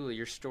 Absolutely.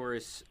 Your story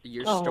is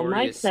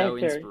my so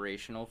pleasure.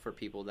 inspirational for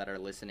people that are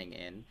listening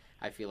in.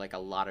 I feel like a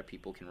lot of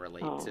people can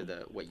relate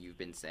to what you've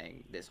been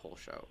saying this whole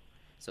show.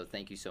 So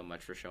thank you so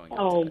much for showing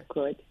up today.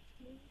 Good.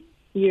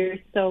 You're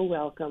so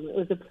welcome. It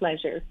was a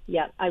pleasure.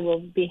 Yeah, I will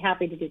be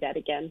happy to do that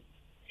again.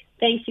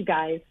 Thanks, you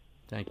guys.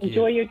 Thank you.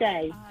 Enjoy your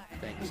day.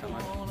 Thank you so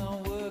much.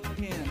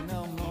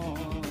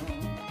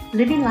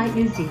 Living Light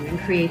New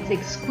Zealand creates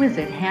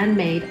exquisite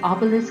handmade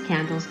obelisk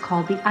candles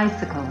called the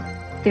icicle.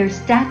 Their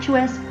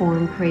statuesque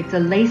form creates a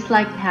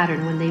lace-like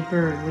pattern when they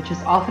burn, which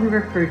is often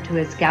referred to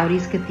as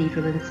Gaudi's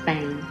Cathedral in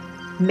Spain.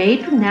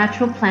 Made from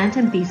natural plant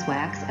and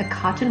beeswax, a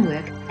cotton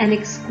wick, and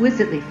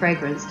exquisitely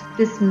fragranced,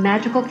 this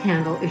magical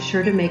candle is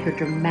sure to make a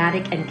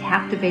dramatic and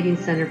captivating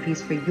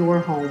centerpiece for your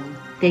home.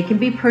 They can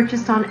be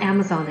purchased on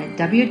Amazon at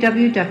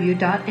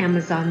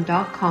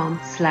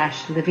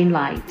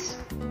www.amazon.com/livinglight.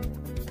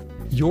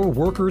 Your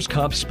workers'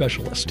 comp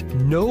specialist.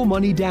 No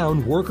money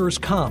down workers'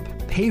 comp.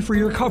 Pay for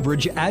your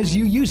coverage as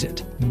you use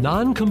it.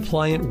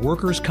 Non-compliant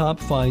workers' comp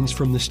fines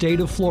from the state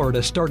of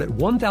Florida start at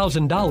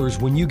 $1,000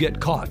 when you get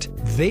caught.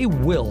 They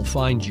will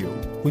find you.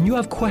 When you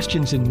have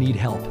questions and need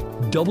help,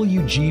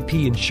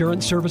 WGP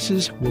Insurance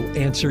Services will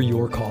answer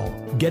your call.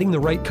 Getting the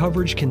right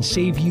coverage can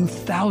save you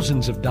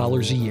thousands of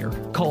dollars a year.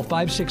 Call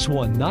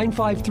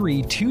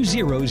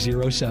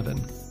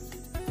 561-953-2007.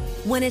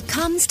 When it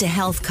comes to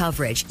health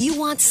coverage, you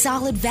want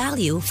solid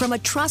value from a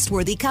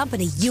trustworthy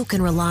company you can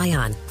rely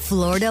on.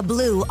 Florida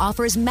Blue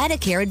offers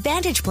Medicare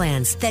Advantage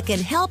plans that can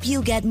help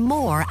you get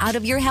more out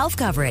of your health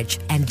coverage.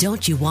 And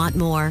don't you want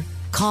more?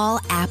 Call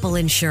Apple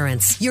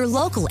Insurance, your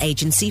local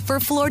agency for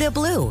Florida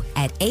Blue,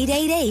 at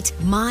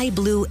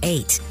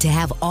 888-MY-BLUE-8 to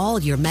have all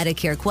your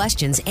Medicare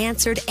questions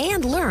answered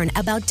and learn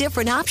about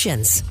different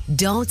options.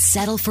 Don't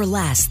settle for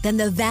less than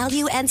the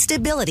value and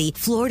stability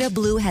Florida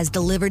Blue has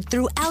delivered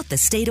throughout the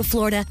state of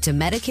Florida to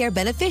Medicare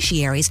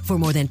beneficiaries for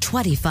more than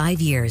 25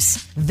 years.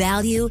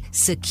 Value,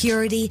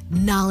 security,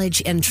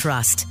 knowledge, and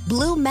trust.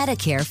 Blue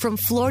Medicare from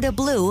Florida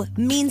Blue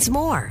means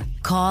more.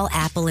 Call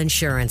Apple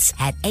Insurance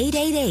at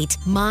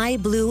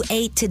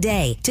 888-MY-BLUE-8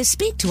 today to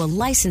speak to a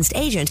licensed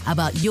agent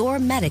about your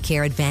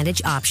Medicare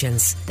Advantage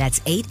options. That's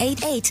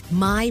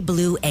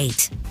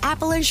 888-MY-BLUE-8.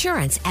 Apple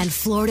Insurance and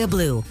Florida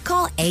Blue.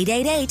 Call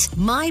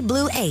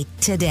 888-MY-BLUE-8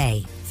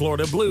 today.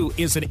 Florida Blue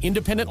is an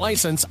independent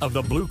license of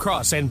the Blue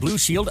Cross and Blue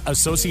Shield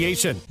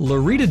Association.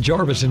 Loretta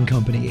Jarvis &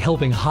 Company,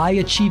 helping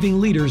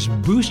high-achieving leaders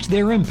boost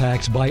their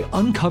impact by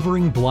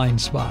uncovering blind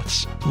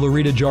spots.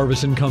 Loretta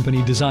Jarvis &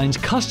 Company designs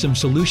custom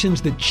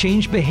solutions that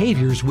change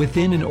behaviors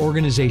within an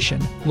organization.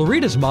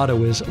 Loretta's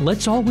motto is,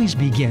 let's always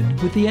begin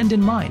with the end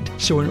in mind.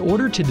 So in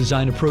order to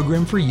design a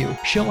program for you,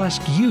 she'll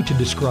ask you to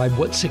describe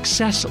what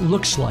success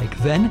looks like.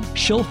 Then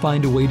she'll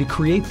find a way to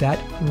create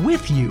that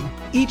with you.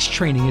 Each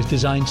training is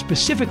designed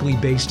specifically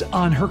based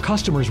on her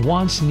customers'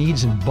 wants,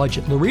 needs, and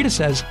budget. Loretta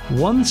says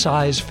one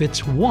size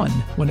fits one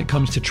when it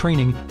comes to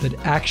training that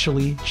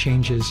actually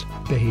changes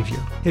behavior.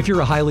 If you're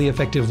a highly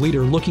effective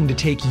leader looking to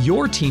take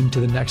your team to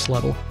the next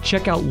level,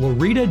 check out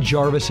Loretta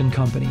Jarvis &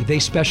 Company. They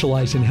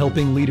specialize in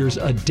helping leaders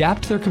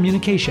adapt their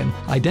communication,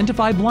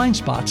 identify blind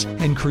spots,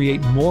 and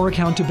create more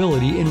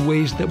accountability in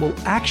ways that will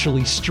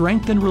actually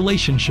strengthen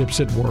relationships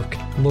at work.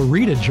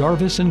 Loretta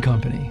Jarvis &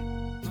 Company.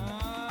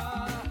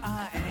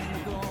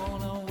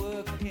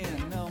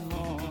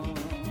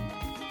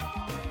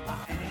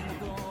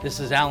 This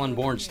is Alan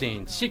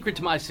Bornstein, Secret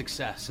to My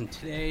Success, and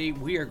today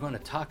we are going to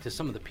talk to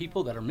some of the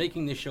people that are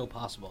making this show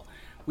possible.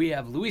 We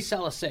have Luis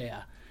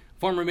Alicea,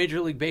 former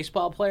Major League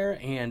Baseball player,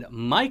 and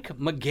Mike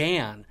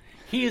McGann.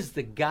 He is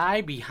the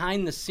guy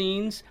behind the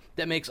scenes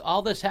that makes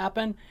all this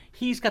happen.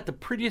 He's got the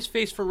prettiest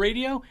face for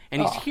radio,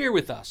 and he's here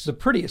with us. The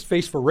prettiest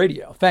face for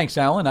radio. Thanks,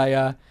 Alan.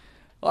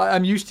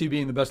 I'm used to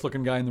being the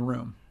best-looking guy in the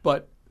room,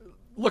 but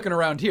looking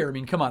around here, I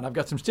mean, come on, I've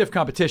got some stiff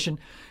competition.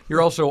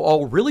 You're also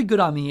all really good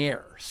on the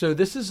air, so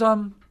this is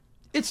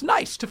it's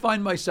nice to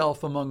find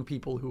myself among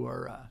people who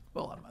are,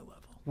 on my level.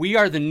 We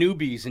are the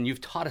newbies, and you've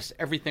taught us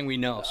everything we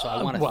know, so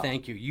I want to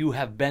thank you. You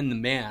have been the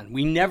man.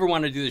 We never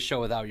want to do the show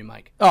without you,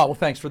 Mike. Oh, well,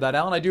 thanks for that,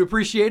 Alan. I do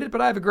appreciate it,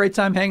 but I have a great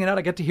time hanging out.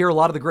 I get to hear a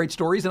lot of the great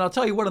stories, and I'll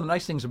tell you one of the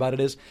nice things about it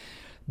is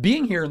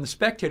being here in the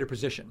spectator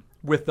position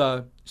with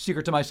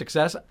Secret to My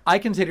Success. I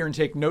can sit here and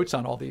take notes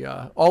on all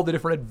the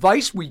different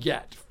advice we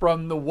get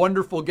from the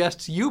wonderful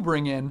guests you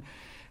bring in,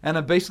 and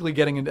I'm basically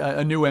getting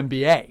a new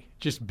MBA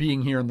just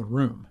being here in the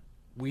room.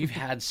 We've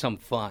had some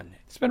fun.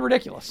 It's been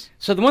ridiculous.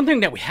 So the one thing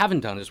that we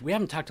haven't done is we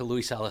haven't talked to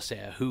Luis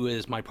Alicea, who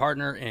is my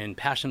partner in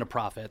Passion to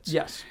Profits.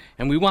 Yes.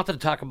 And we wanted to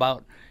talk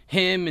about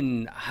him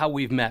and how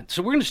we've met.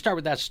 So we're going to start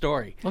with that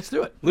story. Let's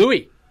do it.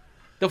 Louis,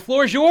 the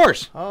floor is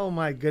yours. Oh,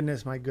 my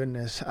goodness.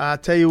 I'll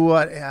tell you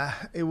what,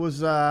 it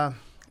was a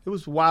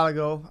while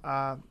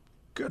ago.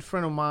 good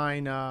friend of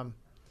mine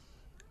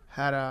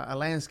had a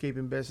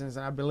landscaping business,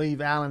 and I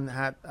believe Alan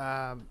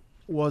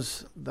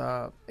was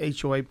the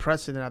HOA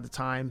president at the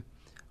time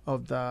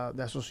of the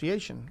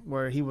association,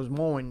 where he was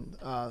mowing,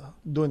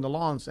 doing the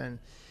lawns. And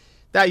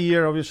that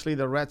year, obviously,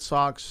 the Red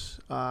Sox,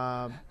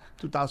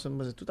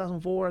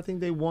 2004, I think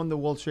they won the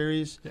World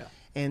Series. Yeah.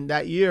 And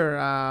that year,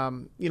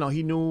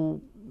 he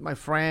knew my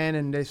friend,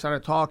 and they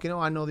started talking.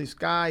 I know this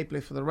guy. He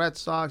played for the Red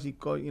Sox. He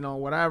go,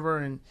 whatever.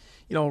 And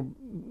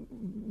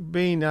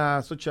being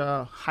such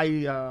a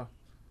high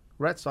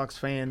Red Sox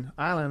fan,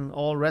 Alan,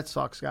 all Red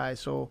Sox guy.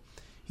 So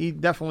he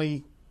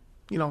definitely,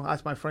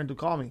 asked my friend to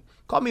call me.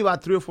 Called me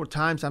about 3 or 4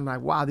 times. I'm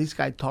like, wow, this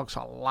guy talks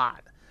a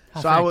lot.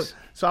 Oh,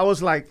 I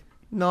was like,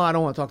 no, I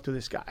don't want to talk to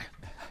this guy.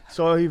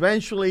 So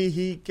eventually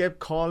he kept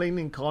calling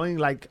and calling,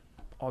 like,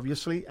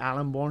 obviously,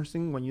 Alan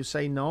Bornstein, when you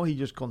say no, he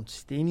just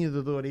continued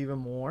to do it even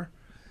more.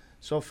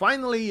 So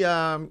finally,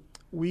 I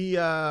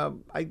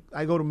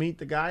go to meet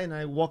the guy, and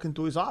I walk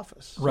into his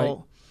office. Right.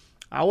 So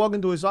I walk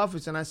into his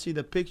office, and I see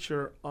the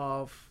picture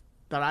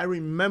that I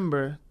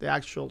remember the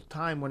actual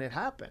time when it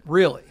happened.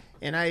 Really?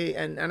 And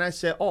I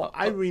said,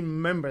 I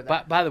remember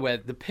that. By the way,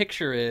 the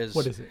picture is...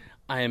 What is it?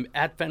 I am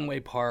at Fenway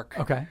Park.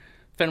 Okay.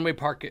 Fenway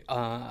Park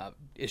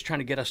is trying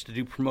to get us to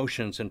do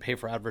promotions and pay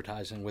for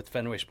advertising with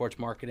Fenway Sports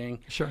Marketing.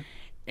 Sure.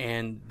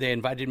 And they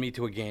invited me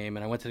to a game,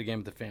 and I went to the game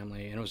with the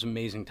family, and it was an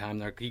amazing time.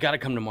 They're like, you got to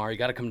come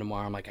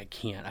tomorrow. I'm like, I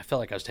can't. I felt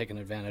like I was taking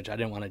advantage. I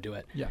didn't want to do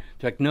it. Yeah.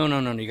 They're like, no,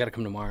 you got to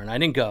come tomorrow. And I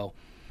didn't go.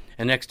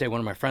 And the next day, one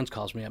of my friends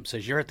calls me up and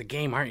says, you're at the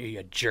game, aren't you,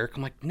 you jerk?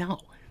 I'm like, no.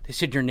 They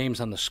said your name's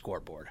on the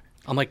scoreboard.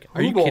 I'm like,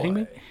 are you kidding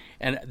me?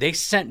 And they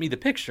sent me the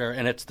picture,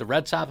 and it's the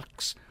Red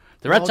Sox.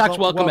 The Red Sox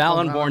welcome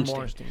Alan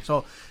Bornstein.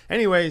 So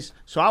anyways,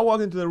 I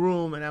walk into the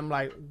room, and I'm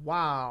like,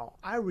 wow,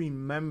 I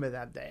remember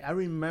that day. I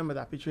remember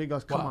that picture. He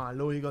goes, come on,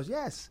 Lou. He goes,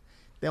 yes.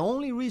 The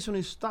only reason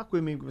it stuck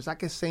with me was I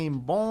kept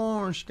saying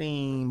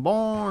Bornstein.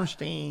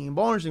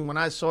 When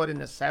I saw it in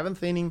the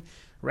 7th inning,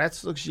 Red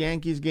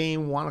Sox-Yankees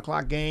game, 1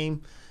 o'clock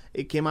game.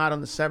 It came out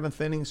on the 7th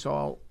inning,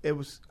 so it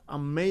was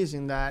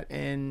amazing that.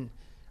 And,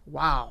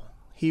 wow,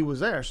 he was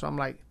there. So I'm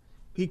like,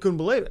 he couldn't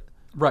believe it.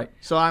 Right.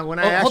 So hold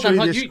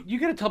on. You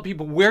got to tell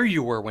people where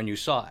you were when you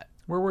saw it.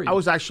 Where were you? I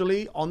was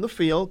actually on the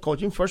field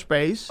coaching first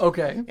base.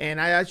 Okay. And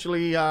I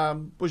actually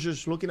was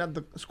just looking at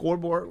the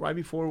scoreboard right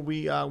before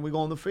we go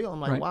on the field.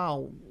 I'm like,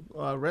 wow,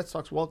 Red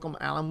Sox welcome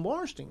Alan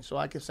Bornstein. So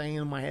I kept saying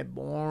in my head,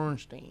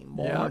 Bornstein.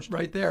 Yeah,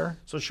 right there.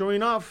 So sure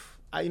enough,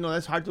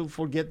 it's hard to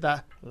forget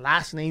the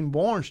last name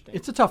Bornstein.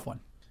 It's a tough one.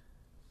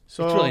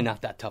 So it's really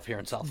not that tough here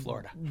in South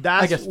Florida.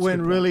 That's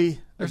when really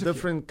a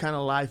different kind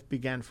of life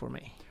began for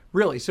me.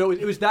 Really? So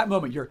it was that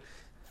moment. You're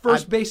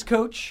first base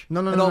coach.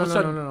 No. All of a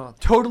sudden,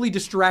 totally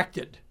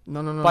distracted.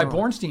 No. By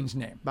Bornstein's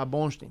name. By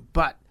Bornstein.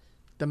 But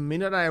the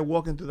minute I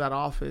walked into that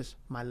office,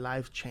 my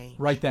life changed.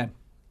 Right then.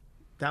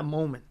 That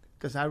moment.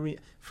 Because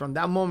from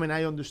that moment,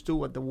 I understood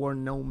what the word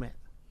no meant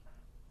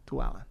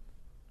to Alan.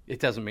 It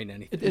doesn't mean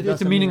anything.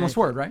 It's a meaningless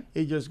word, right?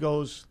 It just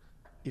goes,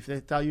 if they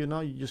tell you no,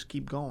 you just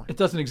keep going. It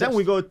doesn't exist. Then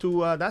we go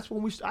to, that's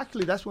when we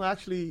started.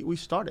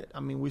 I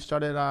mean, we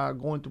started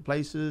going to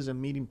places and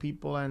meeting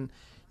people, and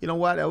you know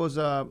what? It was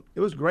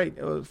great.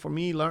 It was, for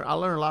me, I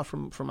learned a lot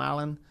from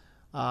Alan.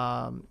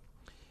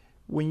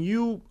 When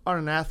you are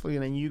an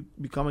athlete and you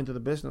become into the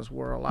business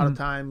world, a lot of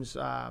times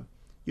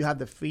you have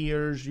the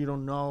fears, you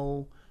don't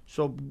know.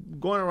 So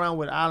going around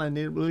with Alan,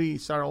 it really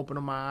started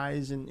opening my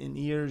eyes and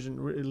ears and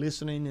really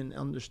listening and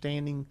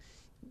understanding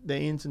the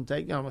ins and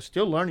outs. I was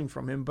still learning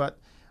from him, but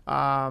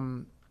I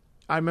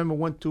remember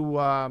went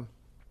to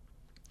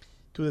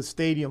the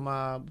stadium,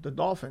 the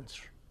Dolphins.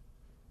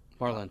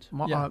 Marlins.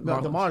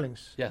 The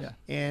Marlins. Yes. Yeah.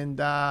 And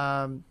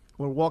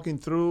we're walking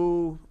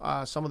through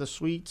some of the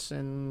suites,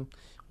 and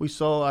we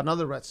saw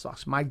another Red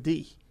Sox, Mike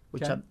D.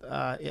 Which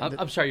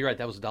I'm sorry, you're right.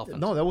 That was the Dolphins.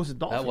 No, that was the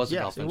Dolphins. That was the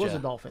yes, Dolphins. It was the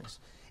Dolphins.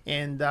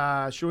 And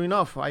sure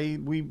enough, we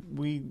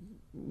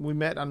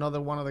met another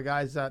one of the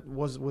guys that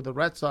was with the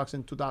Red Sox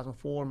in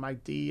 2004,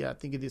 Mike D. I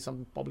think he did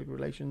some public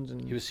relations,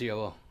 and he was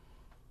COO.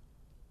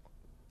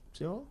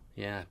 COO?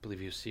 Yeah, I believe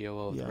he was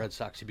COO of the Red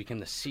Sox. He became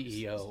the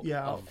CEO of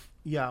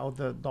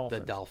the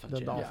Dolphins. The Dolphins.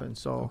 The Dolphins.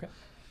 Yeah. So, okay.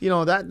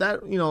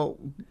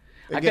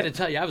 Again, I got to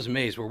tell you, I was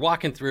amazed. We're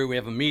walking through. We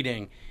have a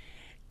meeting,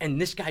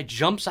 and this guy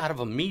jumps out of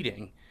a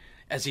meeting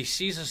as he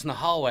sees us in the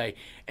hallway,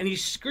 and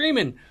he's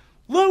screaming,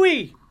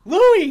 "Louie!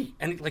 Louie!"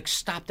 And he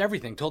stopped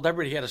everything, told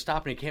everybody he had to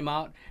stop, and he came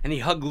out and he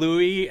hugged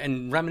Louie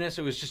and reminisced.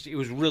 It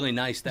was really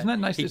nice. Isn't that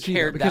nice he to see?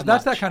 cared Because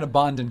that's that kind of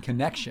bond and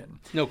connection.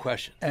 No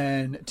question.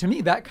 And to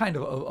me, that kind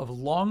of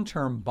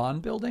long-term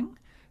bond building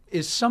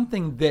is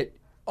something that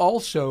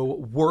also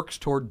works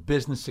toward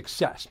business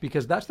success,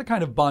 because that's the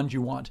kind of bond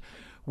you want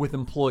with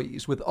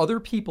employees, with other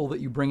people that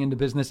you bring into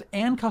business,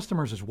 and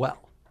customers as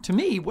well. To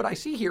me, what I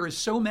see here is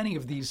so many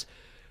of these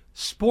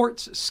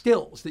sports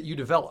skills that you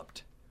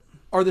developed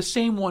are the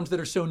same ones that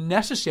are so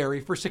necessary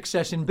for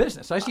success in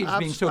business. I see it as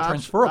being so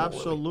transferable.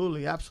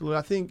 Absolutely.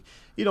 I think,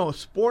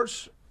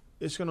 sports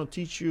is going to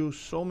teach you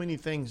so many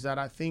things that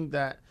I think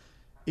that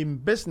in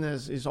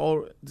business is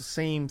all the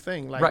same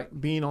thing, like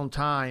being on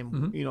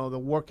time, the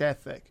work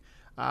ethic.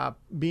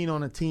 being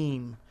on a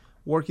team,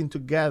 working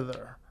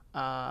together.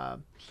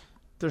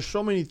 There's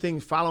so many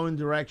things, following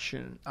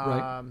direction,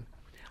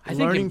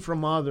 learning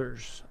from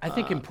others. I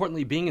think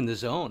importantly, being in the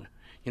zone.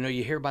 You know,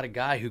 you hear about a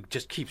guy who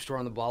just keeps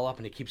throwing the ball up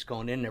and he keeps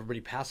going in and everybody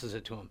passes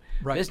it to him.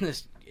 Right.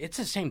 Business, it's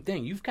the same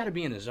thing. You've got to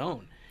be in the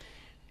zone.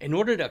 In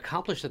order to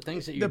accomplish the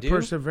things that you do. The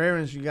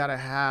perseverance you got to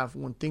have.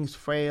 When things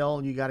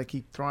fail, you got to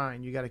keep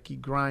trying. You got to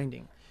keep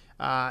grinding.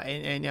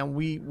 And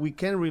we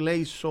can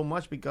relate so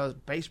much because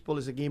baseball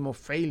is a game of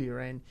failure,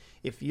 and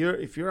if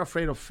you're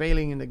afraid of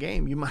failing in the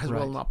game, you might as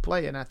well not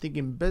play. And I think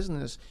in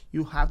business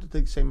you have to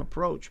take the same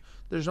approach.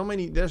 There's so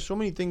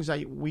many things that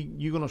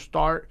you're gonna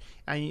start,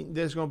 and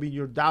there's gonna be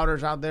your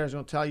doubters out there that's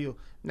gonna tell you,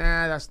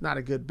 nah, that's not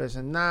a good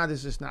business. Nah,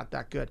 this is not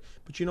that good.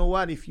 But you know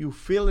what? If you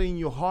feel it in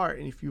your heart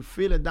and if you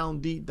feel it down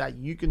deep that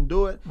you can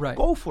do it,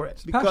 go for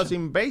it. Because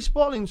passion. in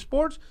baseball, in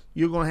sports,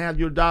 you're gonna have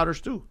your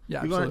doubters too.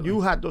 Yeah, you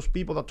had those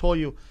people that told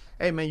you,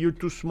 hey, man, you're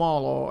too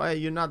small, or hey,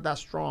 you're not that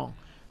strong.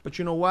 But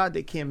you know what?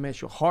 They can't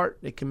match your heart.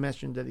 They can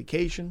match your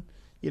dedication,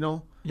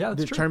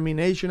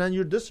 determination, and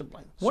your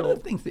discipline. One of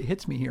the things that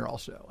hits me here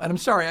also, and I'm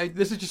sorry,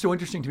 this is just so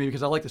interesting to me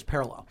because I like this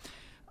parallel.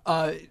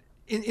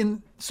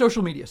 In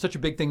social media, such a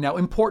big thing now,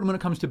 important when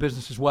it comes to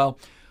business as well.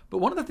 But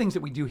one of the things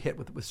that we do hit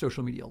with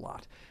social media a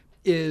lot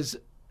is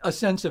a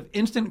sense of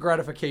instant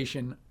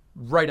gratification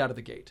right out of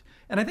the gate.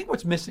 And I think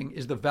what's missing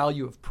is the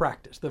value of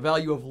practice, the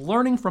value of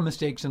learning from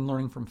mistakes and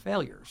learning from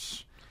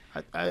failures.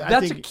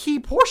 That's a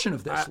key portion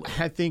of this.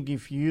 I think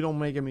if you don't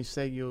make a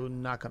mistake, you're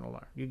not going to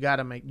learn.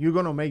 You're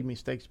going to make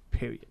mistakes,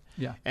 period.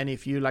 Yeah. And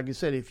if you, like you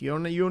said, if you're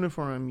in a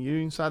uniform, you're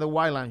inside the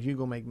white lines, you're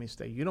going to make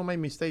mistakes. You don't make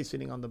mistakes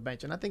sitting on the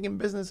bench. And I think in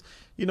business,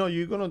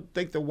 you're going to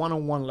take the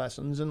one-on-one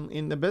lessons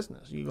in the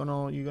business. You're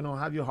going to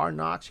have your hard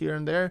knocks here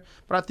and there.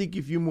 But I think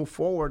if you move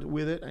forward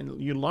with it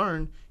and you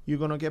learn, you're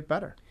going to get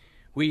better.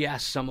 We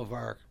asked some of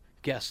our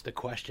guests the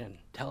question,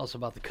 tell us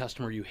about the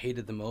customer you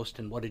hated the most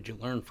and what did you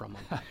learn from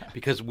them?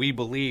 Because we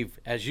believe,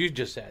 as you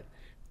just said,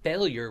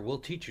 failure will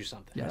teach you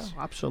something. Yes,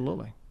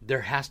 absolutely.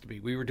 There has to be.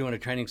 We were doing a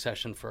training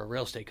session for a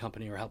real estate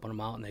company. We were helping them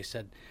out, and they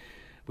said,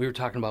 we were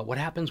talking about what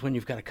happens when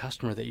you've got a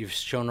customer that you've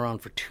shown around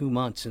for 2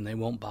 months and they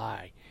won't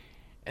buy.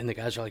 And the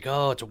guys are like,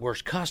 oh, it's a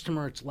worse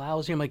customer, it's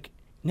lousy. I'm like,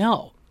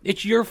 no,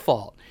 it's your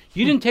fault.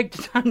 You didn't take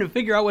the time to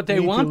figure out what they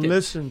wanted. You need to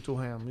listen to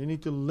him. You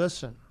need to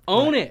listen.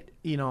 Own it.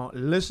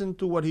 Listen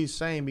to what he's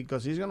saying,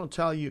 because he's going to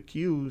tell you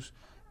cues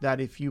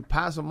that if you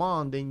pass them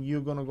on, then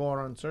you're going to go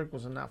around in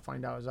circles and not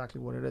find out exactly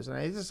what it is. And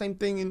it's the same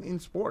thing in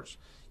sports.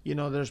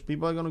 There's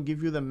people that are going to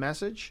give you the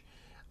message.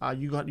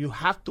 You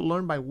have to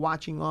learn by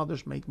watching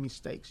others make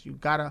mistakes. You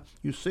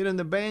sit on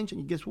the bench,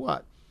 and guess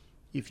what?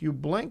 If you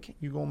blink,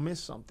 you're going to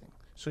miss something.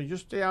 So you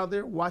just stay out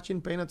there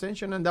watching, paying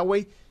attention, and that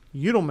way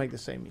you don't make the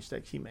same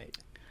mistakes he made.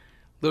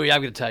 Louis,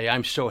 I'm going to tell you,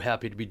 I'm so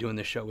happy to be doing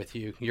this show with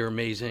you. You're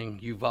amazing.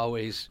 You've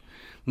always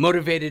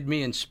motivated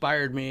me,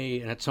 inspired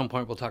me, and at some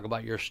point we'll talk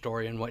about your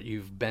story and what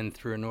you've been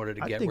through in order to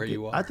get where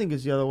you are. I think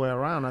it's the other way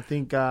around. I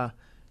think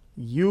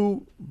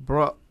you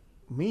brought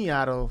me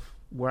out of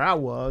where I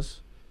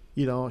was,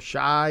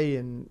 shy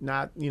and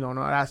not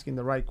asking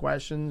the right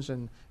questions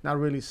and not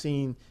really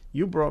seeing.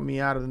 You brought me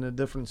out in a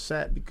different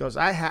set, because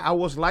I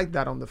was like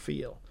that on the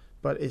field,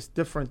 but it's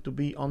different to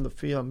be on the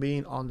field and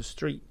being on the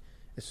street.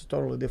 It's a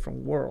totally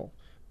different world.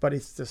 But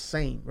it's the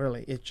same,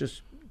 really. It's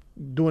just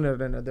doing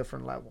it in a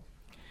different level.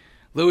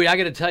 Louis, I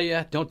got to tell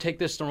you, don't take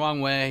this the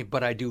wrong way,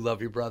 but I do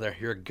love your brother.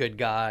 You're a good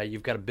guy.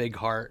 You've got a big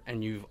heart,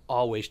 and you've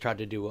always tried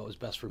to do what was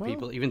best for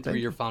people, even through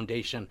your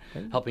foundation,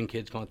 helping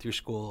kids going through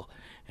school.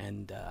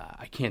 And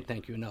I can't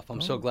thank you enough.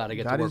 I'm so glad I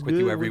get to work with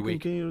you every week. We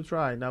continue to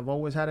try. And I've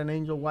always had an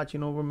angel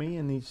watching over me,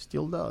 and he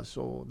still does.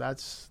 So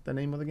that's the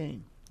name of the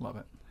game. Love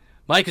it.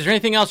 Mike, is there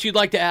anything else you'd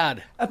like to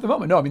add? At the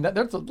moment, no. I mean,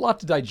 there's a lot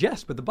to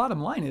digest, but the bottom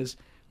line is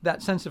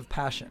that sense of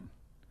passion,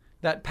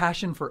 that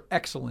passion for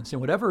excellence in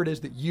whatever it is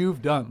that you've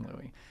done,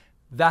 Louis.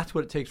 That's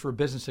what it takes for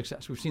business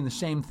success. We've seen the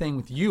same thing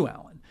with you,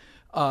 Alan.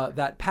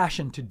 That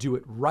passion to do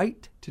it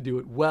right, to do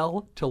it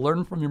well, to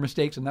learn from your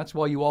mistakes, and that's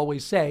why you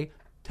always say,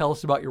 tell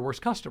us about your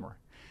worst customer.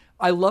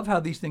 I love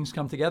how these things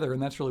come together,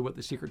 and that's really what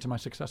the secret to my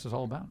success is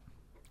all about.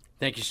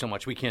 Thank you so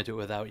much. We can't do it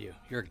without you.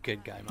 You're a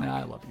good guy, Mike.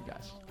 I love you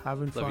guys.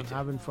 Having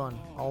fun.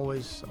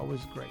 Always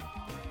great.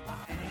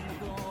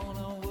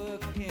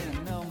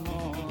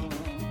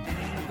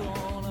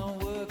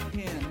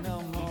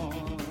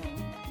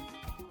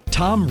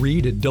 Tom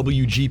Reed at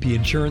WGP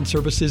Insurance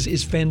Services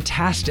is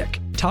fantastic.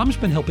 Tom's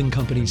been helping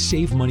companies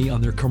save money on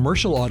their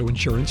commercial auto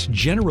insurance,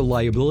 general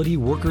liability,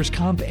 workers'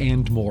 comp,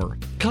 and more.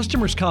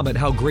 Customers comment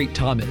how great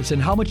Tom is and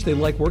how much they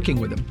like working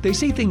with him. They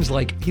say things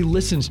like, he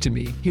listens to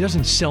me, he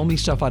doesn't sell me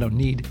stuff I don't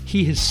need,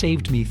 he has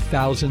saved me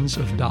thousands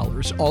of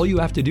dollars. All you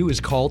have to do is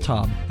call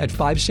Tom at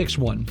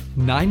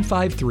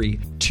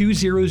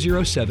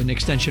 561-953-2007,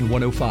 extension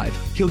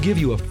 105. He'll give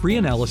you a free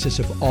analysis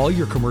of all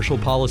your commercial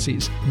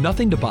policies.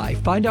 Nothing to buy.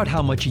 Find out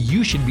how much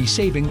you should be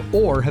saving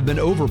or have been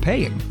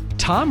overpaying.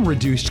 Tom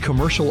reduced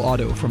commercial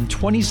auto from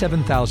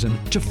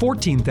 $27,000 to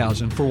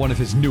 $14,000 for one of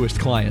his newest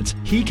clients.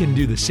 He can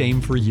do the same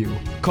for you.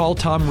 Call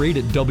Tom Reed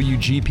at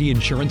WGP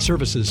Insurance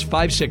Services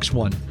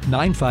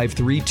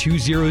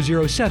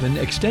 561-953-2007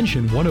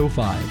 extension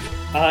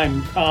 105.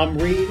 I'm Tom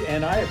Reed,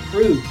 and I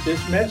approve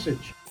this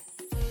message.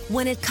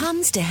 When it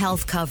comes to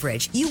health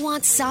coverage, you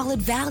want solid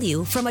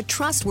value from a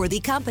trustworthy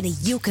company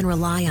you can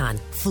rely on.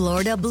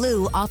 Florida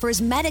Blue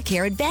offers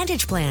Medicare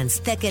Advantage plans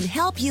that can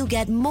help you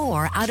get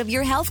more out of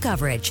your health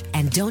coverage.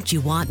 And don't you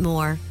want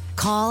more?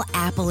 Call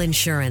Apple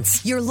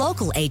Insurance, your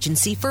local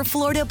agency for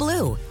Florida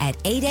Blue,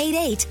 at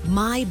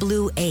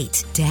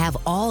 888-MY-BLUE-8 to have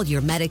all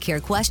your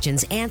Medicare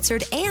questions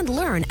answered and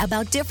learn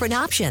about different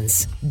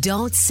options.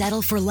 Don't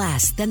settle for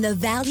less than the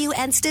value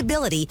and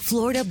stability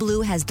Florida Blue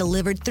has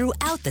delivered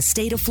throughout the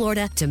state of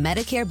Florida to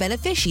Medicare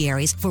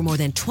beneficiaries for more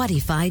than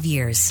 25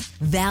 years.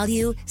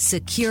 Value,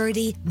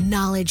 security,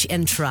 knowledge,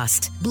 and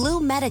trust.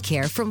 Blue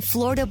Medicare from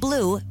Florida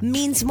Blue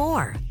means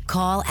more.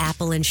 Call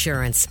Apple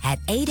Insurance at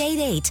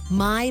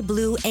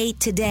 888-MY-BLUE-8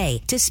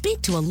 today to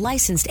speak to a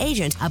licensed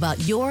agent about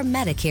your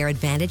Medicare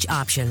Advantage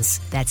options.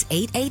 That's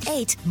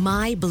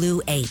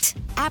 888-MY-BLUE-8.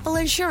 Apple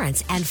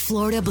Insurance and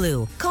Florida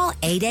Blue. Call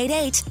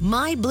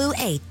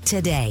 888-MY-BLUE-8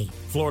 today.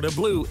 Florida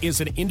Blue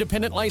is an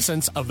independent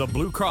license of the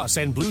Blue Cross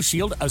and Blue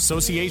Shield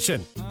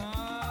Association.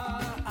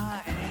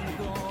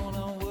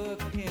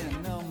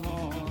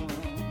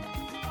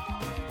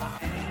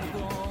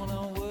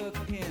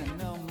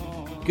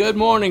 Good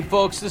morning,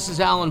 folks. This is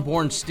Alan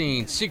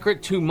Bornstein.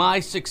 Secret to my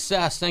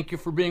success. Thank you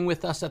for being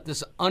with us at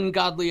this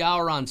ungodly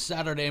hour on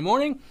Saturday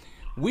morning.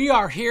 We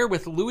are here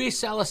with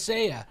Luis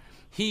Alicea.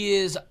 He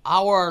is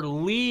our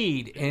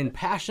lead in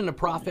Passion to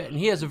Profit, and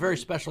he has a very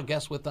special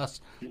guest with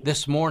us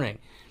this morning.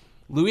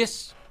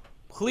 Luis,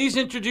 please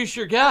introduce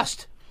your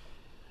guest.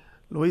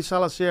 Luis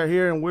Alicea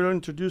here, and we're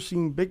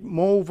introducing Big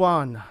Mo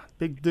Vaughn,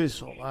 Big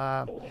Diesel.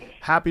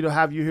 Happy to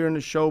have you here in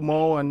the show,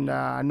 Mo, and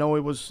I know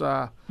it was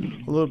a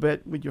little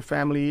bit with your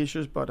family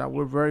issues, but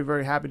we're very,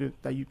 very happy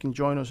that you can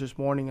join us this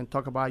morning and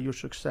talk about your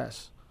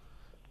success.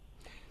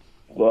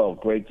 Well,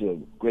 great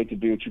to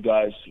be with you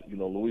guys. You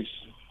know, Luis,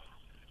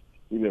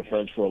 we've been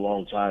friends for a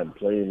long time.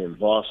 Playing in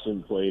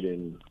Boston, played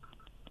in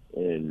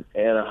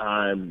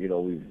Anaheim. You know,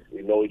 we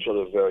know each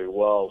other very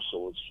well,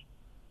 so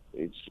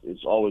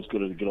it's always good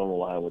to get on the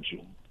line with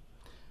you.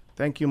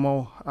 Thank you,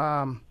 Mo.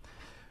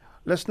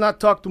 Let's not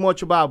talk too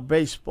much about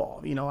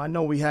baseball. You know, I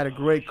know we had a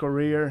great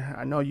career.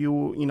 I know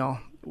you know,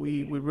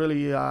 we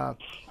really,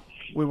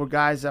 we were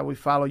guys that we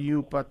follow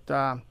you, but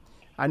I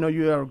know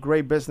you are a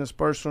great business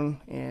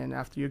person, and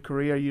after your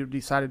career, you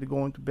decided to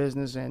go into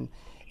business. And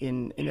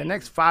in the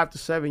next 5 to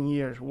 7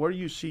 years, where do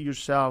you see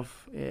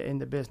yourself in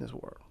the business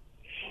world?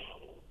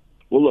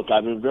 Well, look,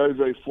 I've been very,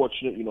 very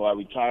fortunate. You know, I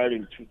retired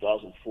in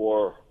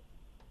 2004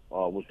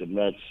 with the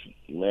Mets,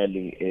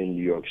 landing in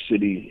New York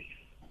City.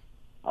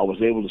 I was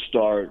able to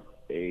start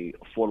a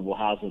affordable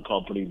housing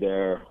company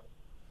there.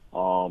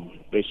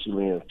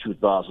 Basically in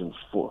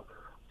 2004,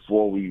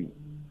 we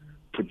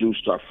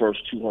produced our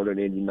first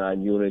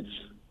 289 units.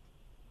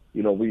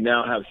 You know, we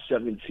now have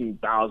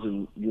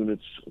 17,000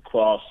 units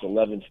across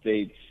 11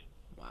 states.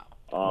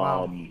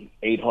 Wow.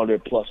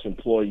 800 plus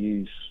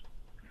employees.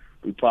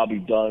 We've probably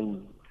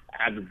done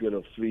aggregate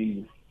of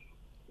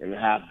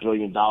 $3.5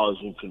 billion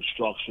in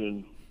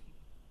construction.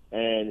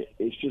 And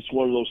it's just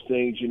one of those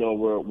things, you know,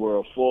 we're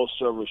a full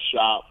service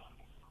shop.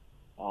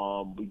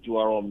 We do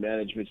our own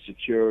management,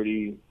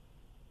 security.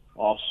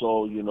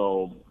 Also, you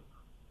know,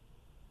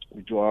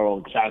 we do our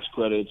own tax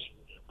credits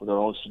with our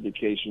own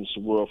syndication.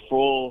 So we're a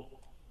full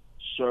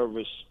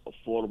service,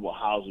 affordable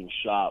housing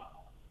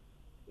shop.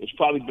 It's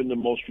probably been the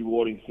most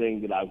rewarding thing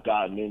that I've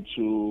gotten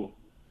into,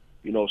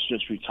 you know,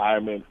 since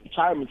retirement.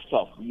 Retirement's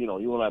tough. You know,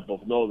 you and I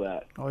both know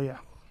that. Oh, yeah.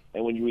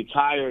 And when you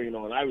retire, you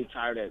know, and I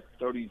retired at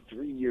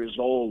 33 years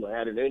old, I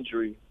had an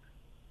injury.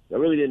 I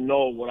really didn't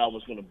know what I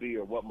was going to be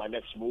or what my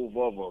next move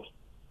was or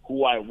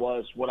who I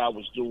was, what I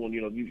was doing.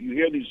 You know, you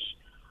hear these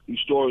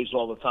stories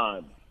all the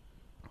time.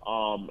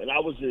 And I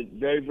was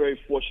very, very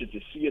fortunate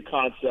to see a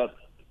concept.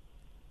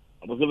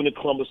 I was living in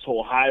Columbus,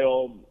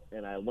 Ohio,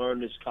 and I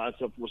learned this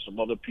concept with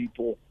some other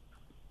people.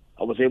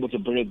 I was able to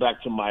bring it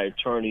back to my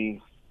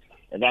attorney,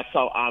 and that's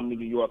how Omni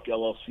New York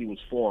LLC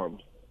was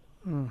formed.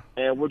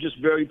 And we're just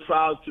very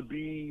proud to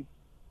be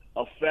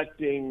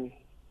affecting,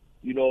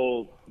 you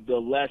know, the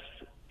less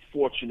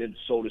fortunate,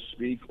 so to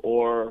speak,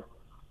 or,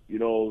 you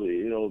know,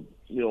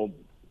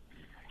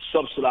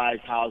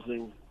 subsidized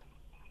housing.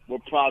 We're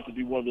proud to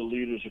be one of the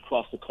leaders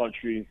across the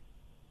country,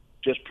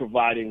 just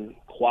providing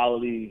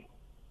quality,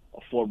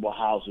 affordable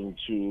housing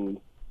to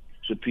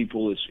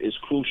people is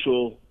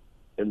crucial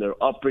in their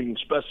upbringing,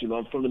 especially, you know,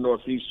 I'm from the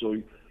Northeast, so,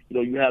 you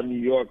know, you have New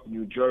York,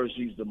 New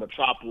Jersey, the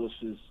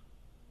metropolises,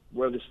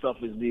 where this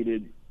stuff is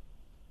needed.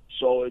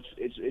 So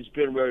it's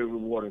been very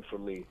rewarding for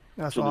me.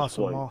 That's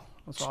awesome, Mo.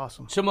 That's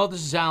awesome. So, Mo,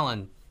 this is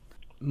Alan.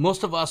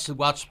 Most of us who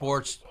watch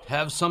sports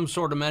have some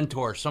sort of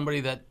mentor,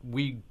 somebody that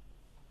we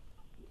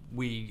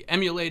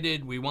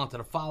emulated, we wanted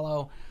to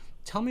follow.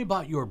 Tell me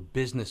about your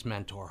business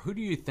mentor. Who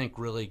do you think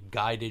really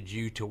guided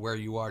you to where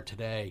you are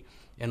today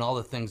and all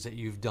the things that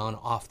you've done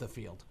off the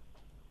field?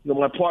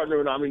 My partner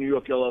and I'm in New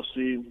York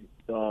LLC.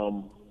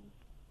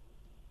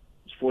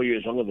 He's 4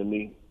 years younger than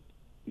me.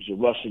 He's a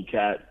Russian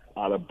cat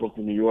out of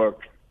Brooklyn, New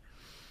York.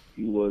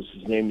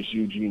 His name is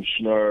Eugene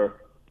Schnur,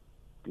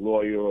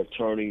 lawyer,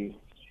 attorney.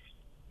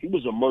 He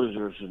was a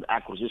mergers and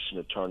acquisition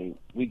attorney.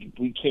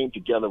 We came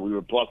together. We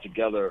were brought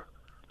together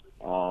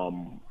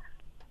on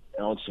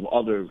some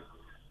other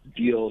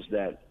deals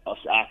that us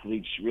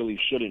athletes really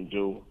shouldn't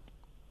do.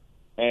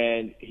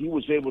 And he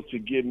was able to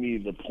give me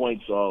the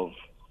points of,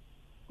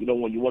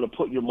 when you want to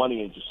put your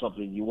money into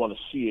something, you want to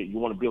see it, you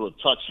want to be able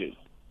to touch it.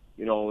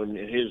 And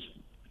his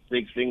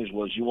big things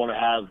was you want to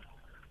have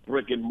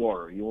brick and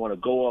mortar. You want to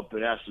go up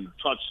and actually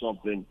touch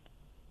something,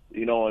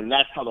 and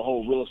that's how the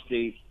whole real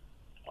estate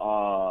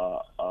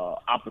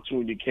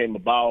opportunity came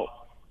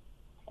about.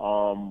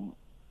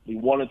 We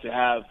wanted to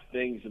have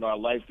things in our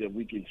life that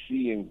we can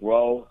see and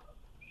grow,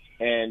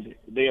 and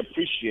they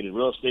appreciate it.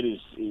 Real estate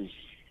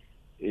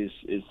is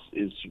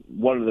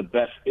one of the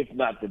best, if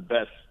not the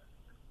best,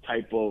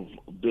 type of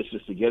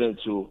business to get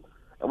into,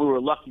 and we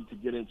were lucky to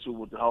get into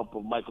with the help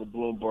of Michael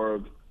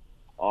Bloomberg.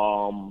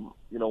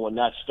 When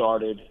that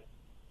started,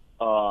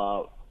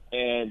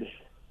 and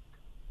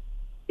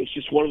it's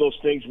just one of those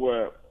things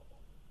where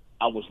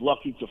I was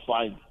lucky to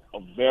find a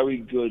very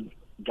good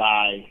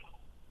guy,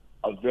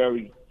 a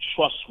very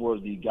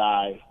trustworthy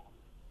guy,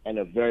 and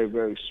a very,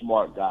 very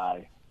smart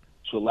guy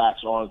to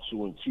latch on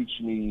to and teach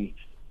me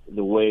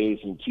the ways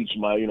and teach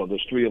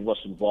there's three of us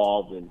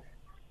involved, and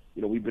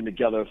we've been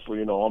together for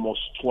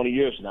almost 20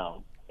 years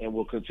now, and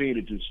we'll continue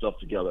to do stuff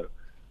together.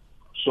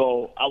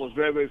 So I was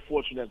very, very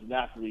fortunate as an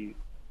athlete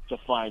to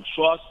find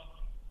trust,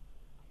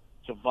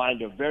 to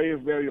find a very,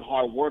 very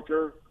hard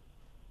worker,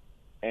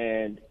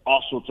 and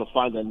also to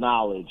find the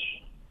knowledge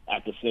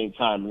at the same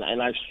time.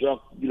 And I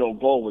struck,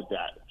 gold with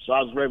that. So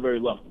I was very, very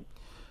lucky.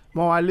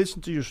 Mo, I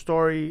listened to your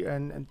story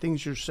and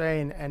things you're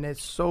saying, and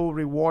it's so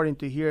rewarding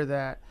to hear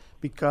that,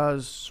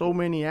 because so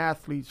many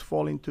athletes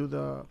fall onto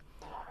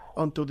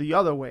the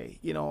other way,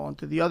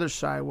 onto the other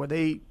side, where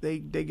they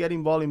get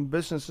involved in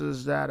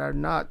businesses that are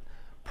not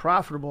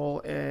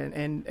profitable,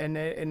 and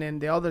then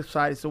the other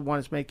side is the one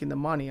that's making the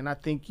money. And I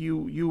think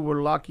you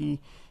were lucky,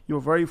 you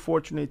were very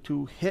fortunate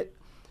to hit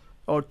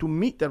or to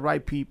meet the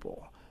right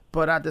people.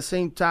 But at the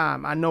same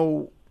time, I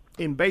know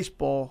in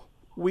baseball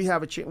we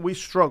have we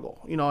struggle,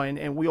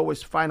 and we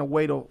always find a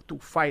way to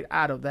fight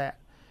out of that.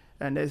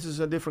 And this is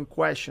a different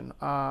question.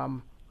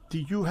 Do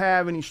you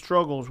have any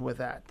struggles with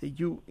that? Did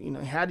you,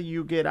 how do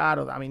you get out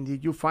of it? I mean,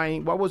 did you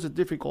find, what was the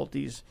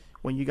difficulties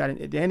when you got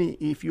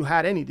if you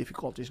had any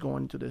difficulties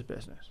going into this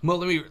business? Well,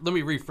 let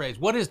me rephrase.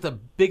 What is the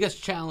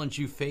biggest challenge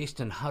you faced,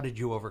 and how did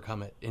you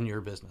overcome it in your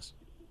business?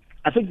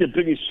 I think the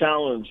biggest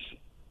challenge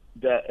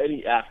that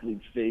any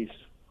athlete face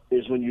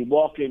is when you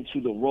walk into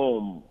the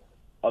room,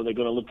 are they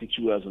going to look at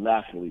you as an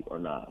athlete or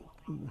not?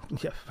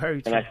 Yeah,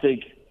 very true.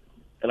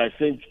 And I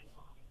think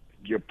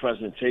your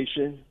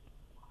presentation,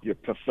 your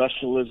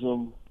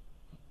professionalism,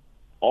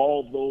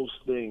 all those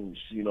things,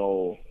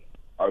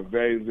 are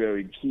very,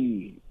 very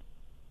key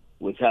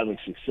with having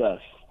success.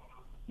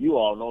 You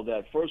all know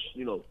that. First,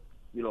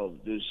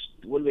 there's,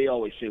 what do they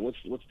always say? What's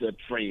that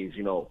phrase?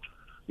 You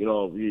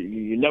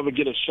never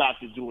get a shot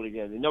to do it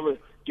again. You never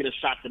get a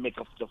shot to make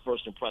the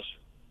first impression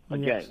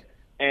again. Yes.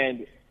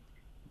 And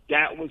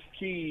that was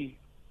key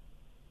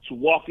to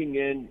walking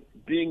in,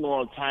 being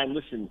on time.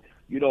 Listen,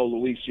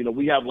 Luis,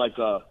 we have like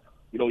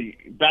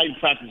batting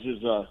practice is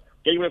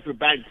getting ready for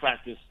batting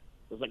practice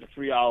is like a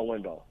 3-hour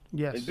window.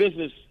 Yes. In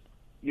business,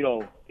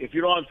 if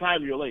you're on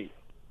time, you're late.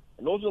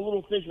 And those are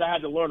little things that I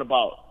had to learn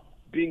about: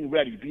 being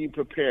ready, being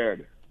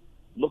prepared,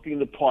 looking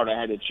the part. I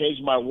had to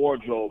change my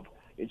wardrobe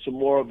into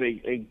more of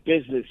a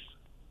business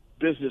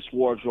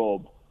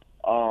wardrobe.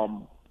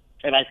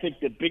 And I think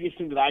the biggest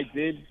thing that I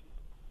did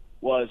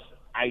was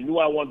I knew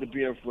I wanted to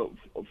be in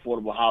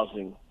affordable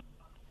housing.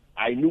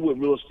 I knew what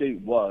real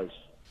estate was,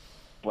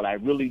 but I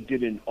really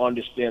didn't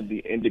understand the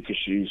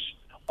intricacies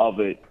of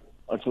it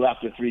until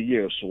after 3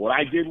 years. So what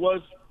I did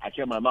was I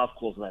kept my mouth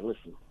closed and I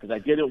listened, because I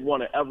didn't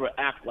want to ever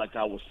act like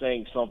I was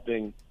saying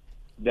something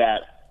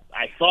that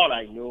I thought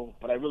I knew,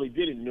 but I really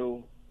didn't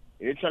know.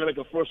 And you're trying to make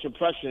a first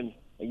impression,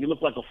 and you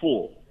look like a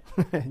fool.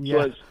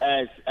 Yeah. Because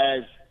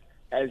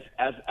as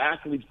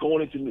athletes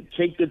going into,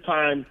 take the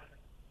time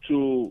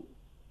to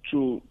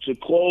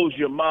close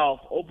your mouth,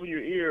 open your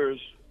ears,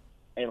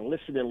 and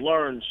listen and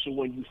learn. So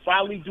when you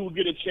finally do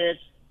get a chance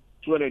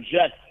to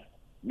interject,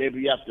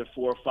 maybe after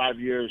 4 or 5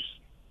 years,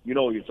 you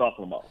know what you're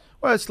talking about.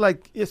 Well, it's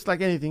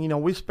like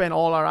anything. We spend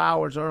all our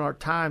hours or our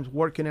times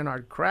working in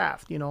our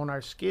craft, on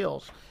our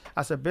skills.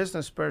 As a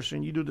business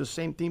person, you do the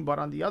same thing, but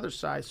on the other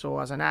side. So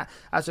as an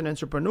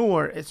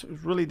entrepreneur, it's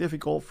really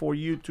difficult for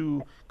you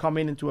to come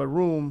into a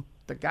room.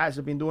 The guys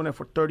have been doing it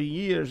for 30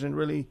 years and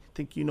really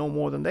think you know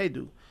more than they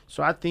do.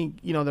 So I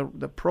think, the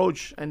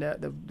approach and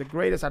the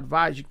greatest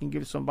advice you can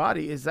give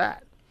somebody is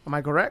that. Am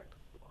I correct?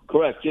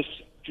 Correct. Just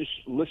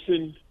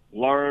listen,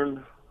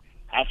 learn,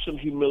 have some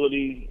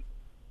humility,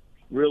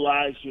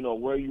 realize,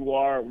 where you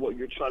are, what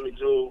you're trying to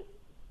do,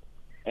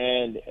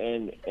 and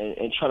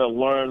try to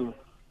learn,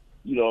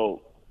 the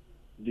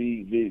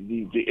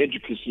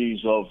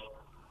intricacies of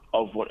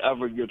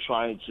whatever you're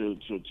trying to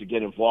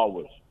get involved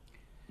with.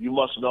 You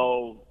must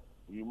know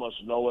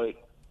it.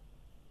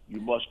 You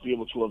must be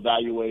able to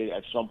evaluate it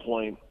at some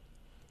point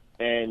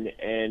and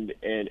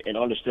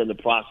understand the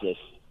process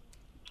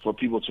for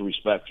people to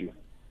respect you.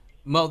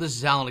 Mo, this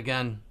is Alan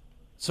again.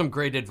 Some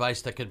great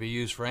advice that could be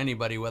used for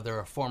anybody, whether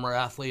a former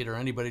athlete or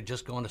anybody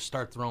just going to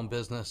start their own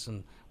business.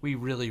 And we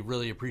really,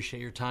 really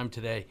appreciate your time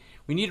today.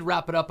 We need to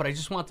wrap it up, but I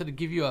just wanted to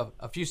give you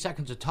a few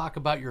seconds to talk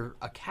about your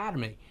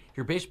academy,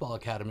 your baseball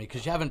academy,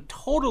 because you haven't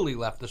totally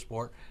left the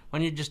sport. Why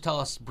don't you just tell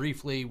us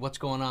briefly what's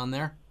going on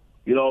there?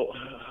 We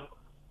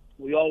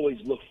always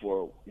look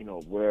for,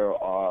 where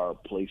our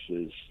place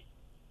is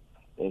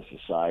in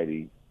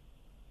society.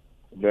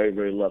 Very,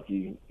 very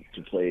lucky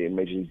to play in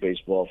Major League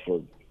Baseball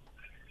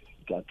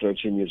got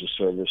 13 years of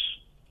service.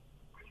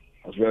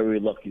 I was very, very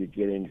lucky to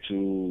get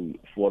into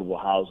affordable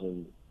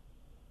housing,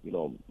 at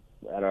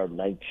our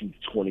 19th,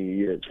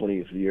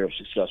 20th year of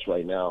success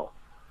right now.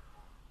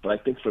 But I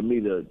think for me,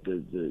 the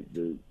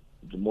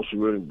most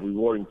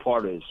rewarding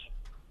part is,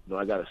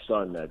 I got a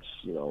son that's,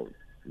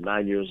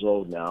 9 years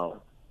old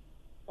now.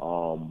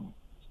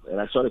 And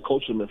I started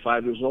coaching him at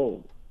 5 years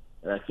old.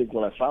 And I think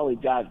when I finally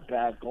got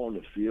back on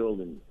the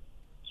field and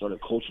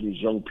started coaching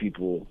these young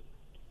people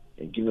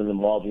and giving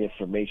them all the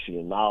information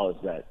and knowledge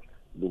that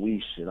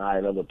Luis and I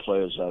and other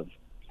players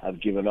have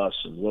given us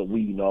and what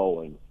we know,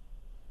 and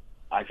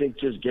I think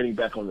just getting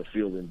back on the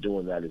field and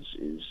doing that is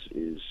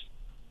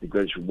the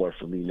greatest reward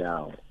for me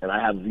now. And I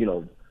have,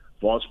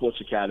 Vaughn Sports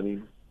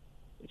Academy.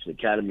 It's an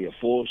academy, a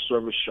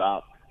full-service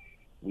shop.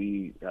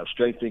 We have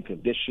strength and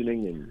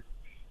conditioning, and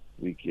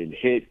we can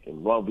hit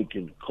and run. We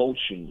can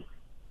coach and,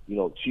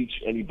 teach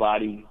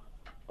anybody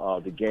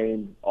the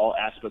game, all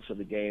aspects of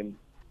the game,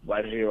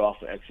 right here off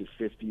of Exit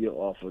 50,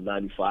 off of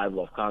 95,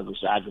 off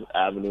Congress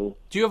Avenue.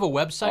 Do you have a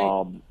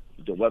website?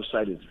 The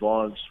website is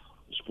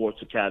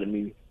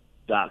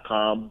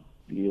VaughnSportsAcademy.com.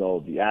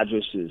 The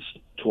address is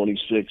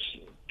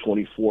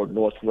 2624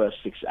 Northwest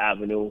 6th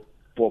Avenue,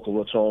 Boca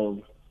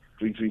Raton,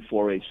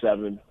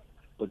 33487.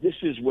 But this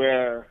is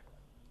where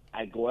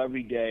I go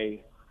every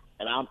day,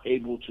 and I'm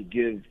able to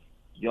give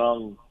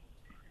young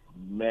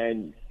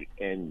men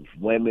and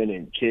women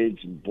and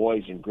kids and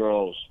boys and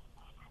girls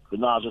the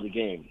knowledge of the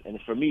game. And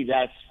for me,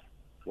 that's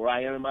where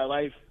I am in my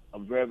life.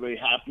 I'm very, very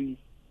happy.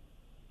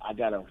 I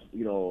got a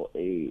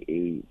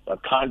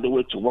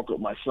conduit to work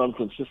with my son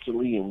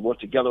consistently and work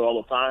together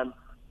all the time.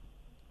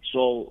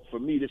 So for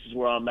me, this is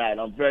where I'm at.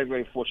 I'm very,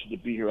 very fortunate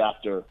to be here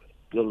after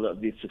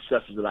the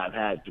successes that I've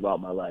had throughout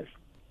my life.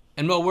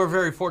 And Mo, we're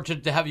very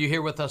fortunate to have you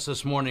here with us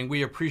this morning.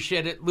 We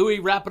appreciate it. Louis,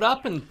 wrap it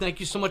up, and thank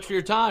you so much for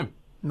your time.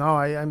 No,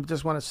 I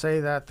just want to say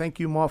that thank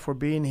you, Mo, for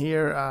being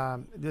here.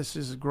 This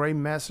is a great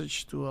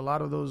message to a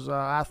lot of those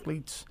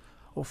athletes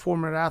or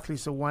former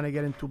athletes that want to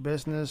get into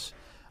business.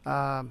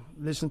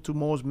 Listen to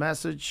Mo's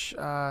message.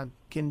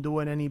 Can do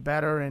it any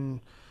better and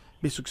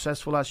be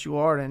successful as you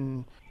are.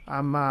 And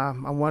I'm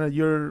one of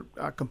your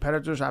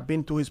competitors. I've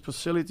been to his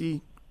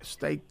facility,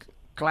 state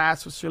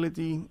class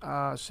facility,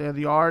 state of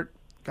the art.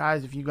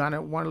 Guys, if you want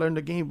to learn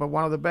the game, but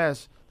one of the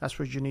best, that's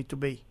where you need to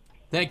be.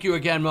 Thank you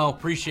again, Mo.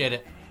 Appreciate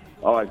it.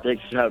 All right,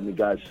 thanks for having me,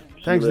 guys.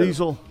 Thanks,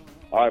 Diesel.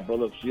 All right,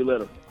 brother. See you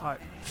later. All right.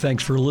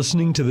 Thanks for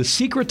listening to The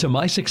Secret to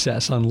My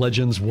Success on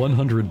Legends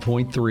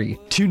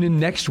 100.3. Tune in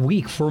next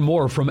week for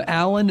more from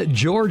Alan,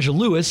 George,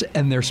 Lewis,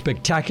 and their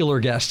spectacular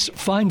guests.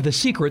 Find the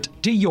secret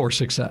to your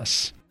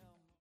success.